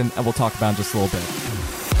listen, and we'll talk about it in just a little bit.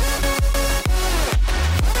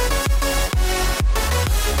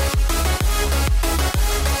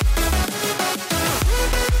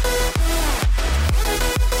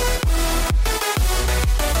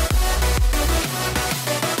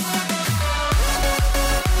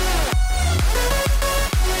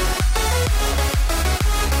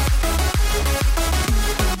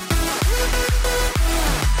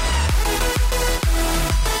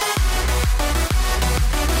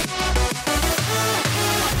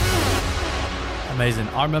 Amazing.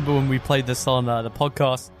 I remember when we played this on the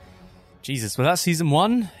podcast. Jesus, was that season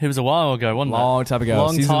 1? It was a while ago, wasn't it? Long time ago.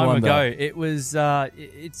 Long Season time 1, ago. though. It was.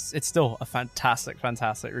 It's still a fantastic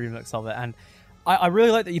remix of it, and I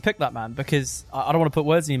really like that you picked that, man, because I don't want to put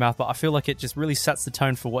words in your mouth, but I feel like it just really sets the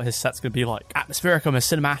tone for what his set's going to be like. Atmospheric,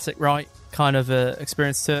 almost cinematic, right? Kind of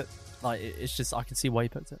experience to it. Like, it's just, I can see why you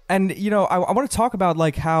picked it. And, you know, I want to talk about,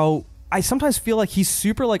 like, how I sometimes feel like he's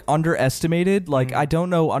super, like, underestimated. Like, I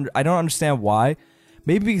don't know, I don't understand why.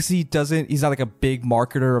 Maybe because he's not, like, a big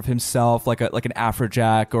marketer of himself, like an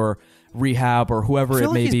Afrojack or Rehab or whoever I feel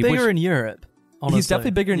it may like be. he's bigger which- in Europe. Honestly. He's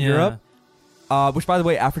definitely bigger in Yeah. Europe. Which, by the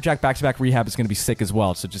way, Afrojack back-to-back Rehab is going to be sick as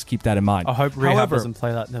well, so just keep that in mind. I hope Rehab However, doesn't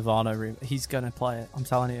play that Nirvana remix. He's going to play it. I'm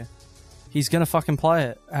telling you. He's going to fucking play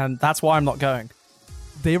it, and that's why I'm not going.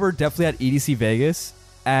 they were definitely at EDC Vegas,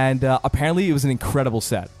 and apparently it was an incredible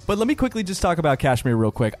set. But let me quickly just talk about Kashmir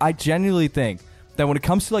real quick. I genuinely think that when it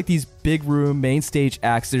comes to like these big room main stage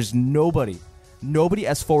acts, there's nobody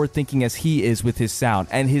as forward thinking as he is with his sound.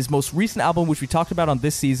 And his most recent album, which we talked about on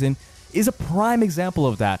this season, is a prime example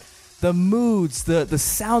of that. The moods, the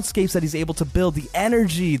soundscapes that he's able to build, the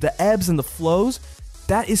energy, the ebbs and the flows,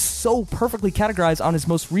 that is so perfectly categorized on his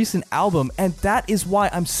most recent album. And that is why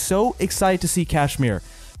I'm so excited to see Kashmir,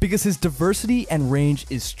 because his diversity and range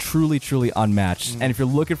is truly, truly unmatched. And if you're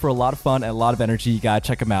looking for a lot of fun and a lot of energy, you gotta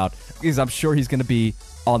check him out, because I'm sure he's gonna be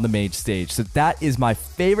on the main stage. So that is my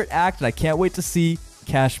favorite act, and I can't wait to see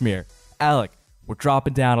Kashmir. Alec, we're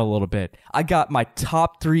dropping down a little bit. I got my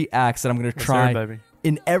top 3 acts that I'm gonna try baby.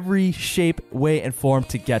 in every shape, way, and form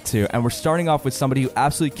to get to. And we're starting off with somebody who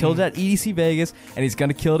absolutely killed it at EDC Vegas, and he's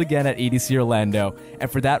gonna kill it again at EDC Orlando. And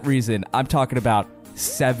for that reason, I'm talking about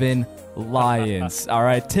 7 Lions. All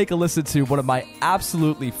right, take a listen to one of my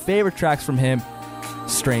absolutely favorite tracks from him,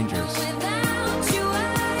 Strangers. Without you,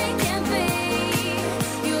 I can't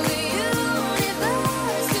be. You're the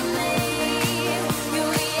universe to me.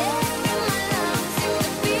 You're the air in my lungs. You're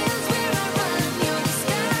the fields where I run. You're the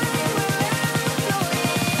sky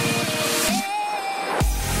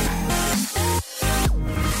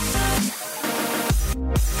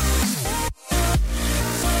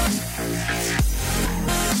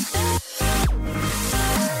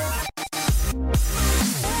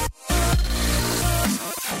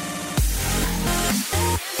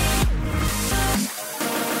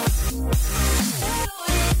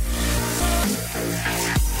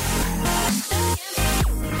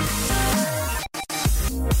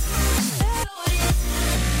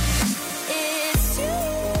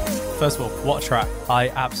First of all, what a track. I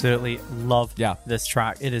absolutely love Yeah. this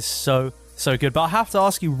track. It is so good. But I have to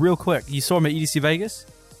ask you real quick. You saw him at EDC Vegas?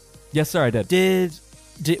 Yes, sir, I did.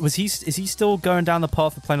 Is he still going down the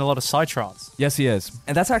path of playing a lot of psytrance? Yes, he is.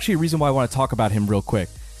 And that's actually a reason why I want to talk about him real quick.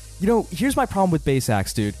 You know, here's my problem with bass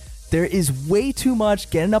acts, dude. There is way too much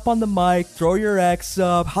getting up on the mic, throw your X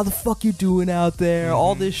up, how the fuck you doing out there,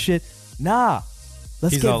 all this shit. Nah.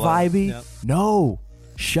 Let's He's get not like- vibey. Yep. No.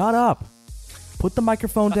 Shut up. Put the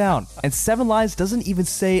microphone down. And 7 Lions doesn't even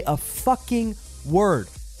say a fucking word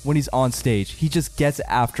when he's on stage. He just gets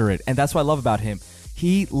after it. And that's what I love about him.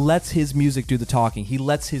 He lets his music do the talking. He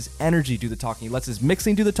lets his energy do the talking. He lets his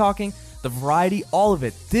mixing do the talking, the variety, all of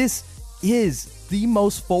it. This is the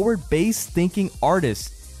most forward bass thinking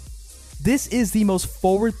artist This is the most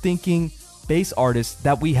forward-thinking bass artist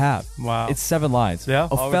that we have. Wow. It's 7 Lions. Yeah,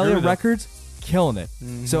 I'll agree Ophelia with that. Records, killing it.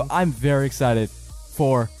 So I'm very excited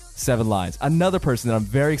for 7 Lions. Another person that I'm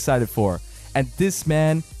very excited for. And this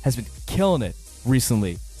man has been killing it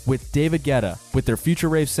recently with David Guetta, with their Future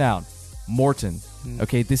Rave sound. Morton.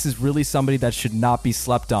 Okay, this is really somebody that should not be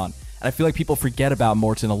slept on. And I feel like people forget about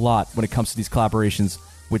Morton a lot when it comes to these collaborations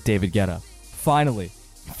with David Guetta. Finally,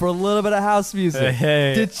 for a little bit of house music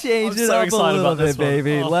Hey, to change I'm it so up a excited little about this bit, one.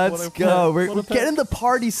 baby. Oh, Let's what a go. pick. We're getting the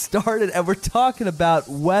party started, and we're talking about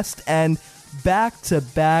West End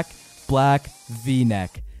back-to-back black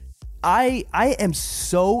V-neck. I am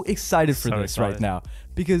so excited for So this right excited. now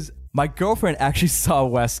because my girlfriend actually saw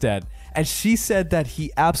West End, and she said that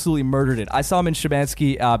he absolutely murdered it. I saw him in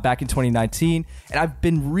Shabansky back in 2019, and I've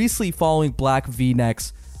been recently following Black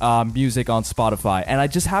V-Neck's music on Spotify. And I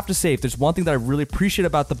just have to say, if there's one thing that I really appreciate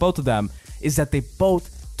about the both of them, is that they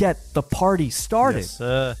both get the party started. Yes,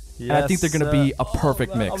 sir. And I think they're going to be a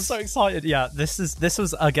perfect man, mix. I'm so excited. Yeah, this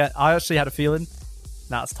was again. I actually had a feeling.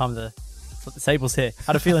 Now it's time to flip the tables here. I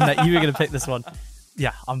had a feeling that you were going to pick this one.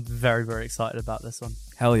 Yeah, I'm very, very excited about this one.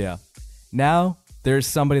 Hell yeah. Now, there's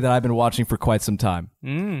somebody that I've been watching for quite some time.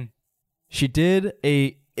 She did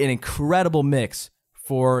an incredible mix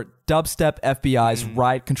for Dubstep FBI's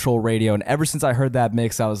Riot Control Radio, and ever since I heard that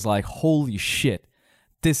mix, I was like, holy shit,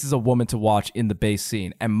 this is a woman to watch in the bass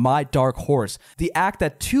scene. And my dark horse, the act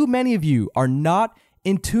that too many of you are not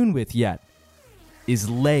in tune with yet, is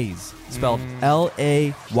Layz, spelled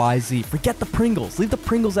Layz. Forget the Pringles. Leave the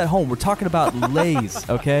Pringles at home. We're talking about Layz,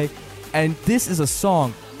 okay? And this is a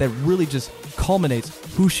song that really just culminates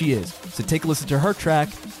who she is. So take a listen to her track,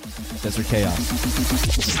 Desert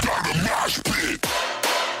Chaos.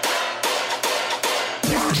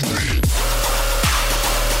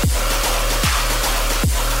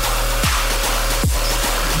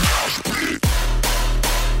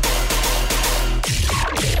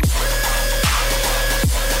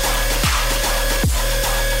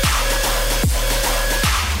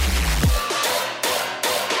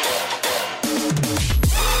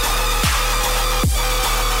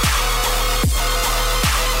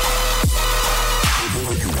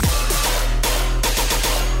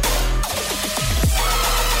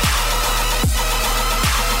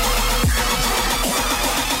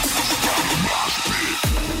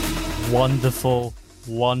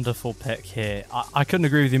 Wonderful pick here. I couldn't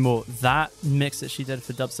agree with you more. That mix that she did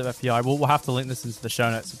for Dubstep FBI, we'll have to link this into the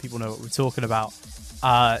show notes so people know what we're talking about.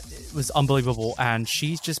 It was unbelievable, and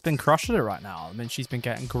she's just been crushing it right now. I mean, she's been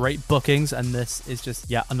getting great bookings, and this is just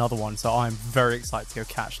yet another one. So I'm very excited to go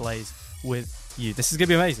catch Layz with you. This is going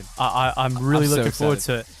to be amazing. I'm really I'm so looking forward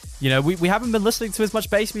excited. to it. You know, we haven't been listening to as much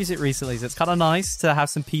bass music recently, so it's kind of nice to have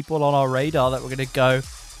some people on our radar that we're going to go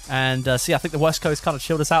and see. I think the West Coast kind of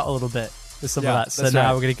chilled us out a little bit with some Yeah, of that. So that's now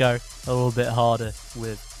right. we're going to go a little bit harder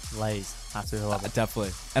with Layz. Absolutely love it.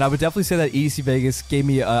 Definitely. And I would definitely say that EDC Vegas gave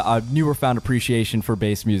me a newer found appreciation for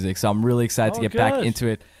bass music. So I'm really excited to get back good. into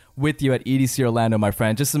it with you at EDC Orlando, my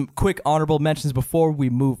friend. Just some quick honorable mentions before we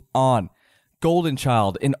move on. Golden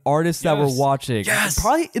Child, an artist that we're Yes. watching. Yes.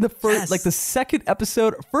 Probably in the first, Yes. like the second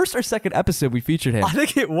episode, first or second episode, we featured him. I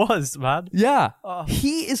think it was, man. Yeah.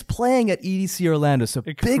 He is playing at EDC Orlando. So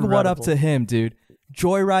big what up Incredible. to him, dude.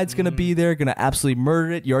 Joyride's going to be there, going to absolutely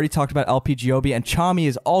murder it. You already talked about LPGOB, and Chami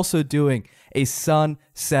is also doing a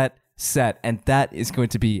sunset set, and that is going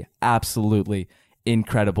to be absolutely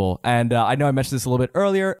incredible. And I know I mentioned this a little bit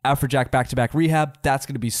earlier. Afrojack back-to-back rehab, that's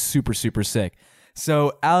going to be super, super sick.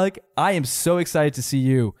 So, Alec, I am so excited to see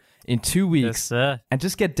you in 2 weeks Yes, sir. and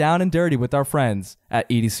just get down and dirty with our friends at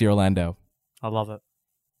EDC Orlando. I love it.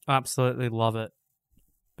 Absolutely love it.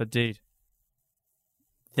 But, dude,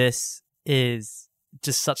 this is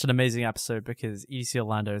just such an amazing episode because EDC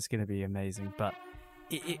Orlando is going to be amazing. But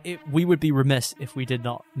we would be remiss if we did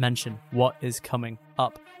not mention what is coming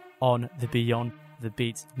up on the Beyond the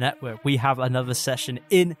Beats Network. We have another session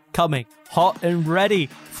incoming, hot and ready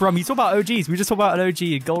from, you talk about OGs, we just talked about an OG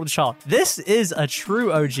in Golden Child. This is a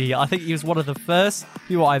true OG. I think he was one of the first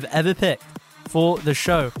people I've ever picked for the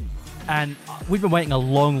show. And we've been waiting a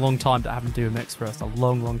long time to have him do a mix for us, a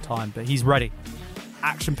long time, but he's ready.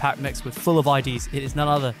 Action-packed mix with full of IDs. It is none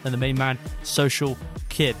other than the main man, Social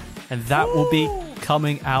Kid. And that will be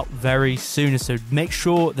coming out very soon. So make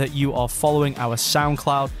sure that you are following our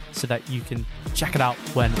SoundCloud so that you can check it out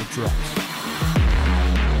when it drops.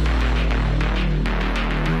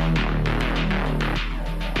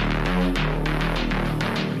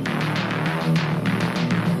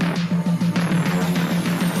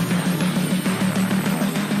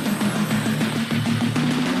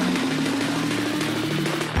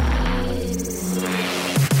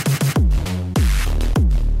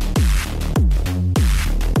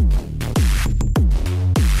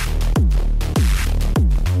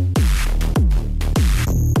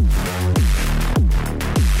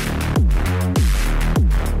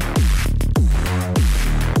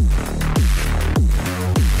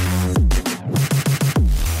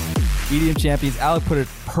 EDM Champions. Alec put it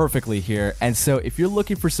perfectly here. And so if you're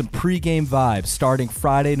looking for some pregame vibes starting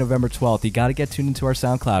Friday, November 12th, you got to get tuned into our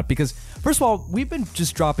SoundCloud because, first of all, we've been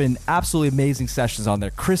just dropping absolutely amazing sessions on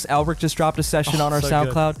there. Chris Albrecht just dropped a session on our so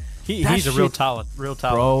SoundCloud. He's a real talent.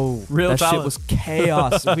 Bro, Real that talent. shit was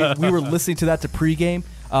chaos. we were listening to that to pregame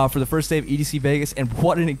for the first day of EDC Vegas, and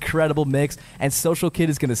what an incredible mix. And Social Kid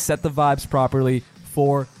is going to set the vibes properly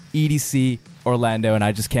for EDC Orlando, and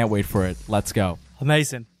I just can't wait for it. Let's go.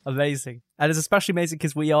 Amazing. And it's especially amazing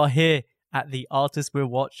because we are here at the Artist We're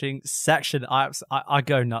Watching section. I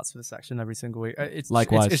go nuts for the section every single week.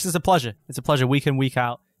 Likewise. It's just a pleasure. It's a pleasure week in, week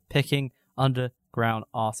out, picking underground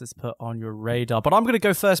artists put on your radar. But I'm going to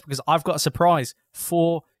go first because I've got a surprise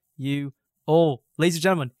for you all. Ladies and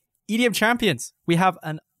gentlemen, EDM Champions, we have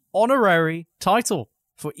an honorary title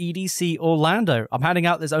for EDC Orlando. I'm handing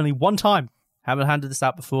out this only one time. Haven't handed this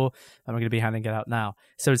out before, and I'm going to be handing it out now.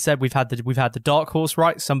 So instead, we've had the dark horse,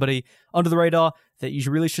 right? Somebody under the radar that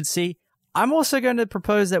you really should see. I'm also going to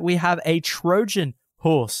propose that we have a Trojan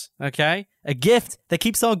horse, okay? A gift that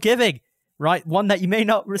keeps on giving, right? One that you may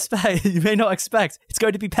not respect, you may not expect. It's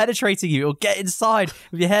going to be penetrating you. It'll get inside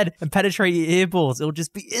of your head and penetrate your ear balls. It'll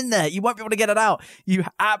just be in there. You won't be able to get it out. You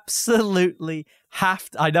absolutely have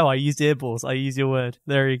to. I know, I used ear balls. I use your word.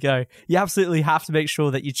 There you go. You absolutely have to make sure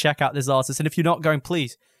that you check out this artist. And if you're not going,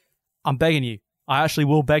 please, I'm begging you. I actually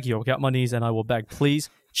will beg you. I'll get on my knees and I will beg. Please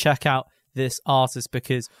check out this artist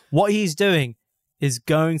because what he's doing is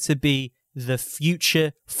going to be the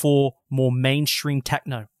future for more mainstream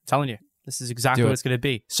techno. I'm telling you. This is exactly what it's going to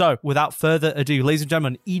be. So, without further ado, ladies and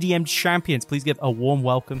gentlemen, EDM Champions, please give a warm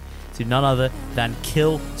welcome to none other than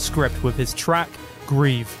Kill Script with his track,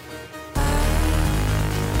 Grieve.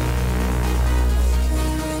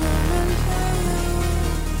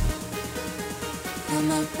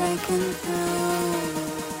 Am I breaking through?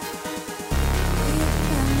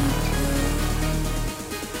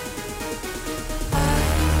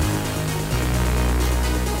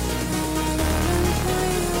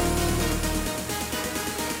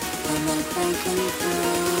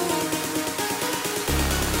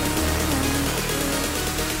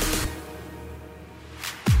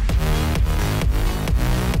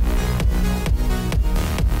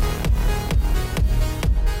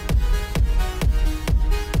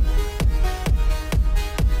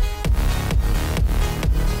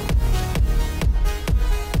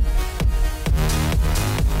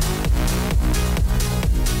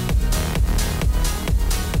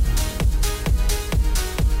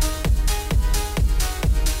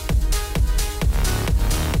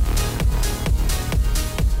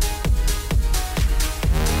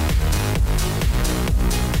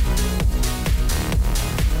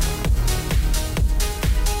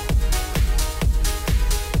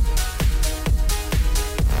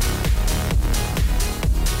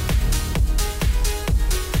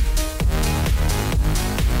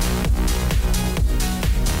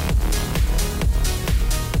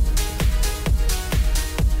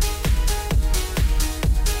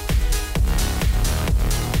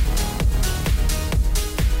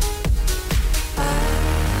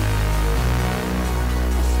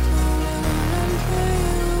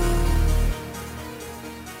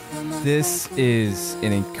 This is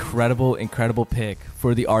an incredible pick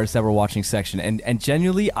for the artists that we're watching section. And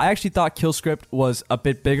genuinely, I actually thought Kill Script was a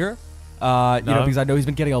bit bigger. Because I know he's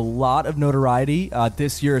been getting a lot of notoriety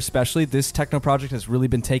this year, especially. This techno project has really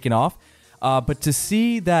been taking off. But to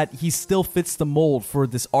see that he still fits the mold for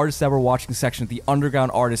this artist that we're watching section, the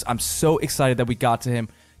underground artist, I'm so excited that we got to him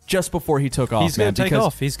just before he took off. He's going to take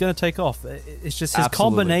off. He's going to take off. It's just his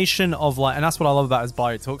combination of like, and that's what I love about his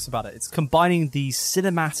bio. It talks about it. It's combining the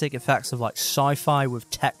cinematic effects of like sci-fi with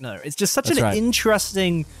techno. It's just such an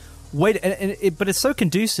interesting way, but it's so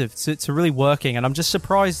conducive to really working. And I'm just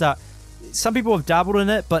surprised that some people have dabbled in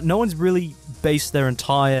it, but no one's really based their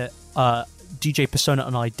entire DJ persona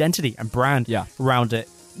and identity and brand around it,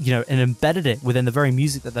 and embedded it within the very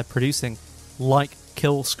music that they're producing, like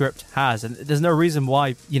Kill Script has. And there's no reason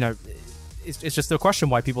why, it's just a question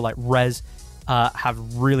why people like Rez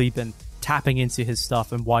have really been tapping into his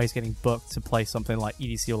stuff and why he's getting booked to play something like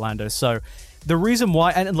EDC Orlando. So the reason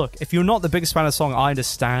why, and look, if you're not the biggest fan of the song, I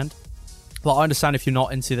understand. Well, I understand if you're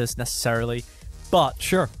not into this necessarily, but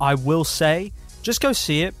sure, I will say, just go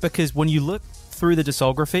see it, because when you look through the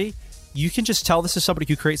discography, you can just tell this is somebody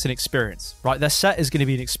who creates an experience, right? Their set is going to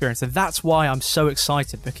be an experience, and that's why I'm so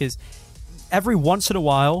excited, because every once in a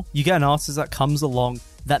while, you get an artist that comes along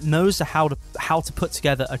that knows how to put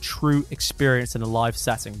together a true experience in a live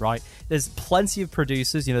setting, right? There's plenty of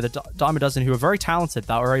producers, the Dime a Dozen, who are very talented,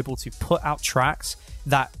 that are able to put out tracks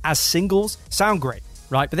that, as singles, sound great.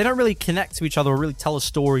 right? But they don't really connect to each other or really tell a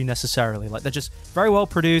story necessarily. Like, they're just very well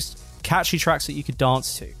produced, catchy tracks that you could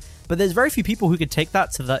dance to. But there's very few people who could take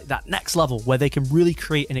that to that next level where they can really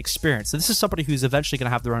create an experience. So this is somebody who's eventually going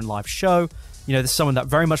to have their own live show. You know, this is someone that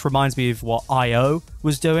very much reminds me of what I.O.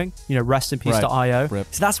 was doing. You know, rest in peace to I.O. Rip.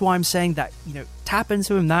 So that's why I'm saying that, you know, tap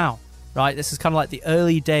into him now, right? This is kind of like the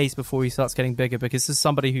early days before he starts getting bigger, because this is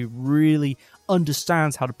somebody who really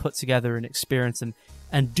understands how to put together an experience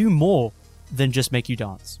and do more than just make you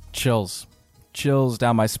dance. Chills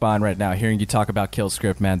down my spine right now hearing you talk about Kill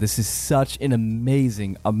Script, man. This is such an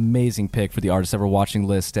amazing pick for the Artist Ever Watching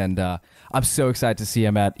list, and I'm so excited to see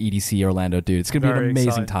him at EDC Orlando, dude. It's gonna be an Very amazing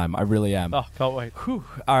excited. time. I really am. Oh, can't wait. Whew.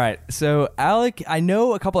 All right, so Alec, I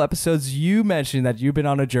know a couple episodes you mentioned that you've been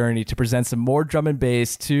on a journey to present some more drum and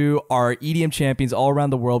bass to our EDM champions all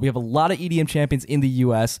around the world. We have a lot of EDM champions in the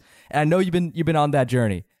US, and I know you've been on that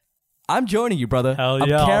journey. I'm joining you, brother. Hell yeah,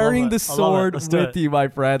 I'm I love carrying it. the I love it. sword Let's do with it. you, my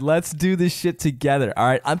friend. Let's do this shit together. All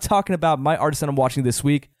right. I'm talking about my artist that I'm watching this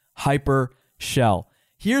week, Hyper Shell.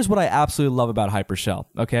 Here's what I absolutely love about Hyper Shell.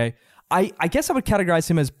 Okay. I guess I would categorize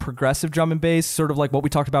him as progressive drum and bass, sort of like what we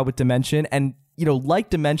talked about with Dimension. And, you know, like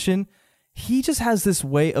Dimension, he just has this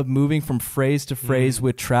way of moving from phrase to phrase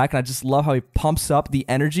with track, and I just love how he pumps up the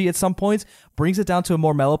energy at some points, brings it down to a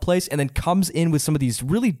more mellow place, and then comes in with some of these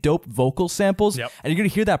really dope vocal samples. Yep. And you're going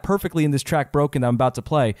to hear that perfectly in this track, Broken, that I'm about to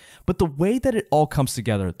play. But the way that it all comes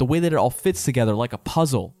together, the way that it all fits together like a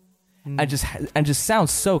puzzle, and just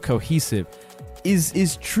sounds so cohesive,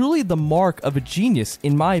 is truly the mark of a genius,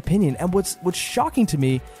 in my opinion. And what's shocking to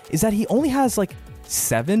me is that he only has like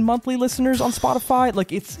 7 monthly listeners on Spotify.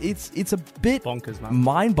 Like it's a bit Bonkers, man.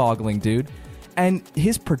 mind-boggling, dude. And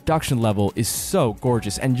his production level is so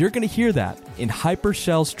gorgeous, and you're gonna hear that in Hyper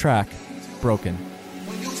Shell's track, Broken.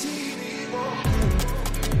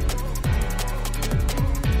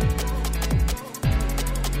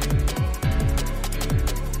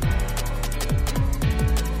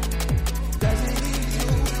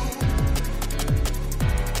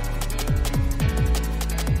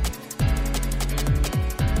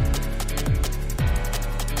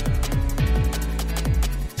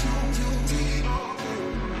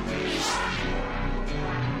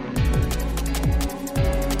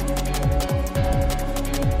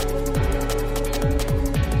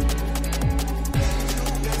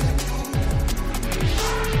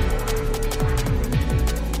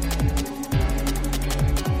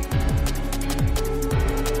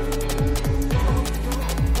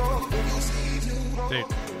 Dude.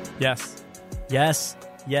 Yes. Yes.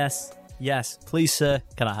 Yes. Yes. Please, sir,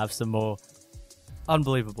 can I have some more?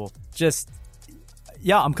 Unbelievable. Just,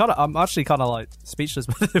 yeah, I'm actually kind of like speechless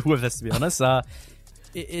with this, to be honest.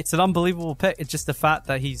 It's an unbelievable pick. It's just the fact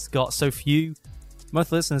that he's got so few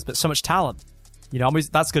monthly listeners, but so much talent. You know,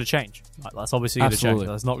 that's going to change. Like, that's obviously going to change. Absolutely.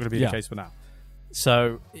 That's not going to be Yeah. the case for now.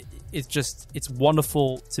 So it's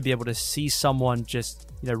wonderful to be able to see someone just,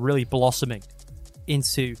 you know, really blossoming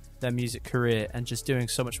into their music career and just doing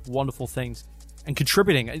so much wonderful things and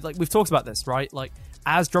contributing. Like, we've talked about this, right? Like,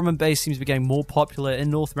 as drum and bass seems to be getting more popular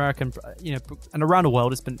in North America and, you know, and around the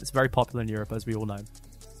world, it's very popular in Europe, as we all know.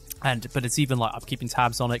 But it's even like, I'm keeping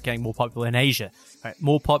tabs on it, getting more popular in Asia, right?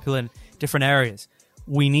 More popular in different areas.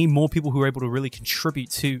 We need more people who are able to really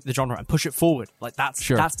contribute to the genre and push it forward. Like, that's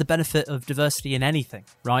the benefit of diversity in anything,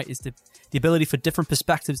 right? Is the ability for different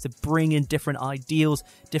perspectives to bring in different ideals,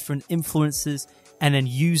 different influences, and then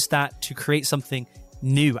use that to create something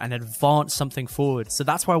new and advance something forward. So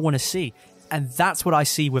that's what I want to see. And that's what I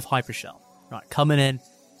see with Hypershell, right? Coming in,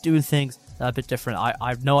 doing things that are a bit different. I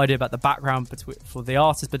have no idea about the background for the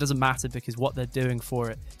artist, but it doesn't matter because what they're doing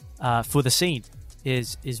for it, for the scene,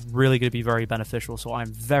 is really going to be very beneficial. So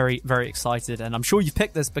I'm very, very excited. And I'm sure you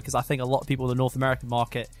picked this because I think a lot of people in the North American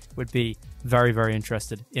market would be very, very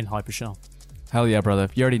interested in Hypershell. Hell yeah, brother.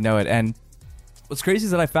 You already know it. And what's crazy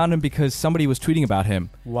is that I found him because somebody was tweeting about him.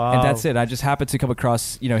 Wow. And that's it. I just happened to come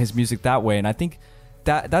across, you know, his music that way. And I think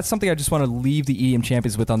that's something I just want to leave the EDM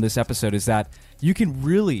champions with on this episode, is that you can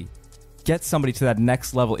really get somebody to that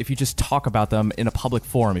next level if you just talk about them in a public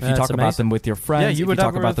forum. If you talk about them with your friends, if you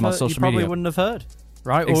talk about them on social you probably media. wouldn't have heard,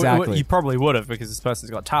 right? Exactly. Or you probably would have because this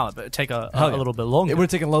person's got talent, but it'd take a little bit longer. It would have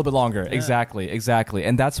taken a little bit longer. Yeah. Exactly.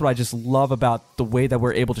 And that's what I just love about the way that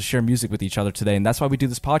we're able to share music with each other today. And that's why we do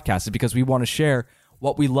this podcast, is because we want to share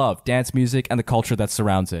what we love, dance music, and the culture that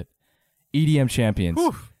surrounds it. EDM champions.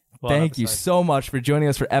 Thank you so much for joining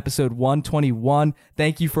us for episode 121.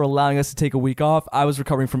 Thank you for allowing us to take a week off. I was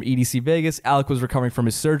recovering from EDC Vegas. Alec was recovering from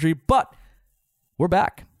his surgery, but we're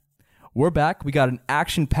back. we're back. We got an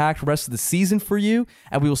action-packed rest of the season for you,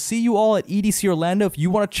 and we will see you all at EDC Orlando. If you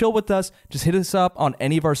want to chill with us, just hit us up on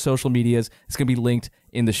any of our social medias. It's going to be linked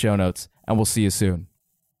in the show notes, and we'll see you soon.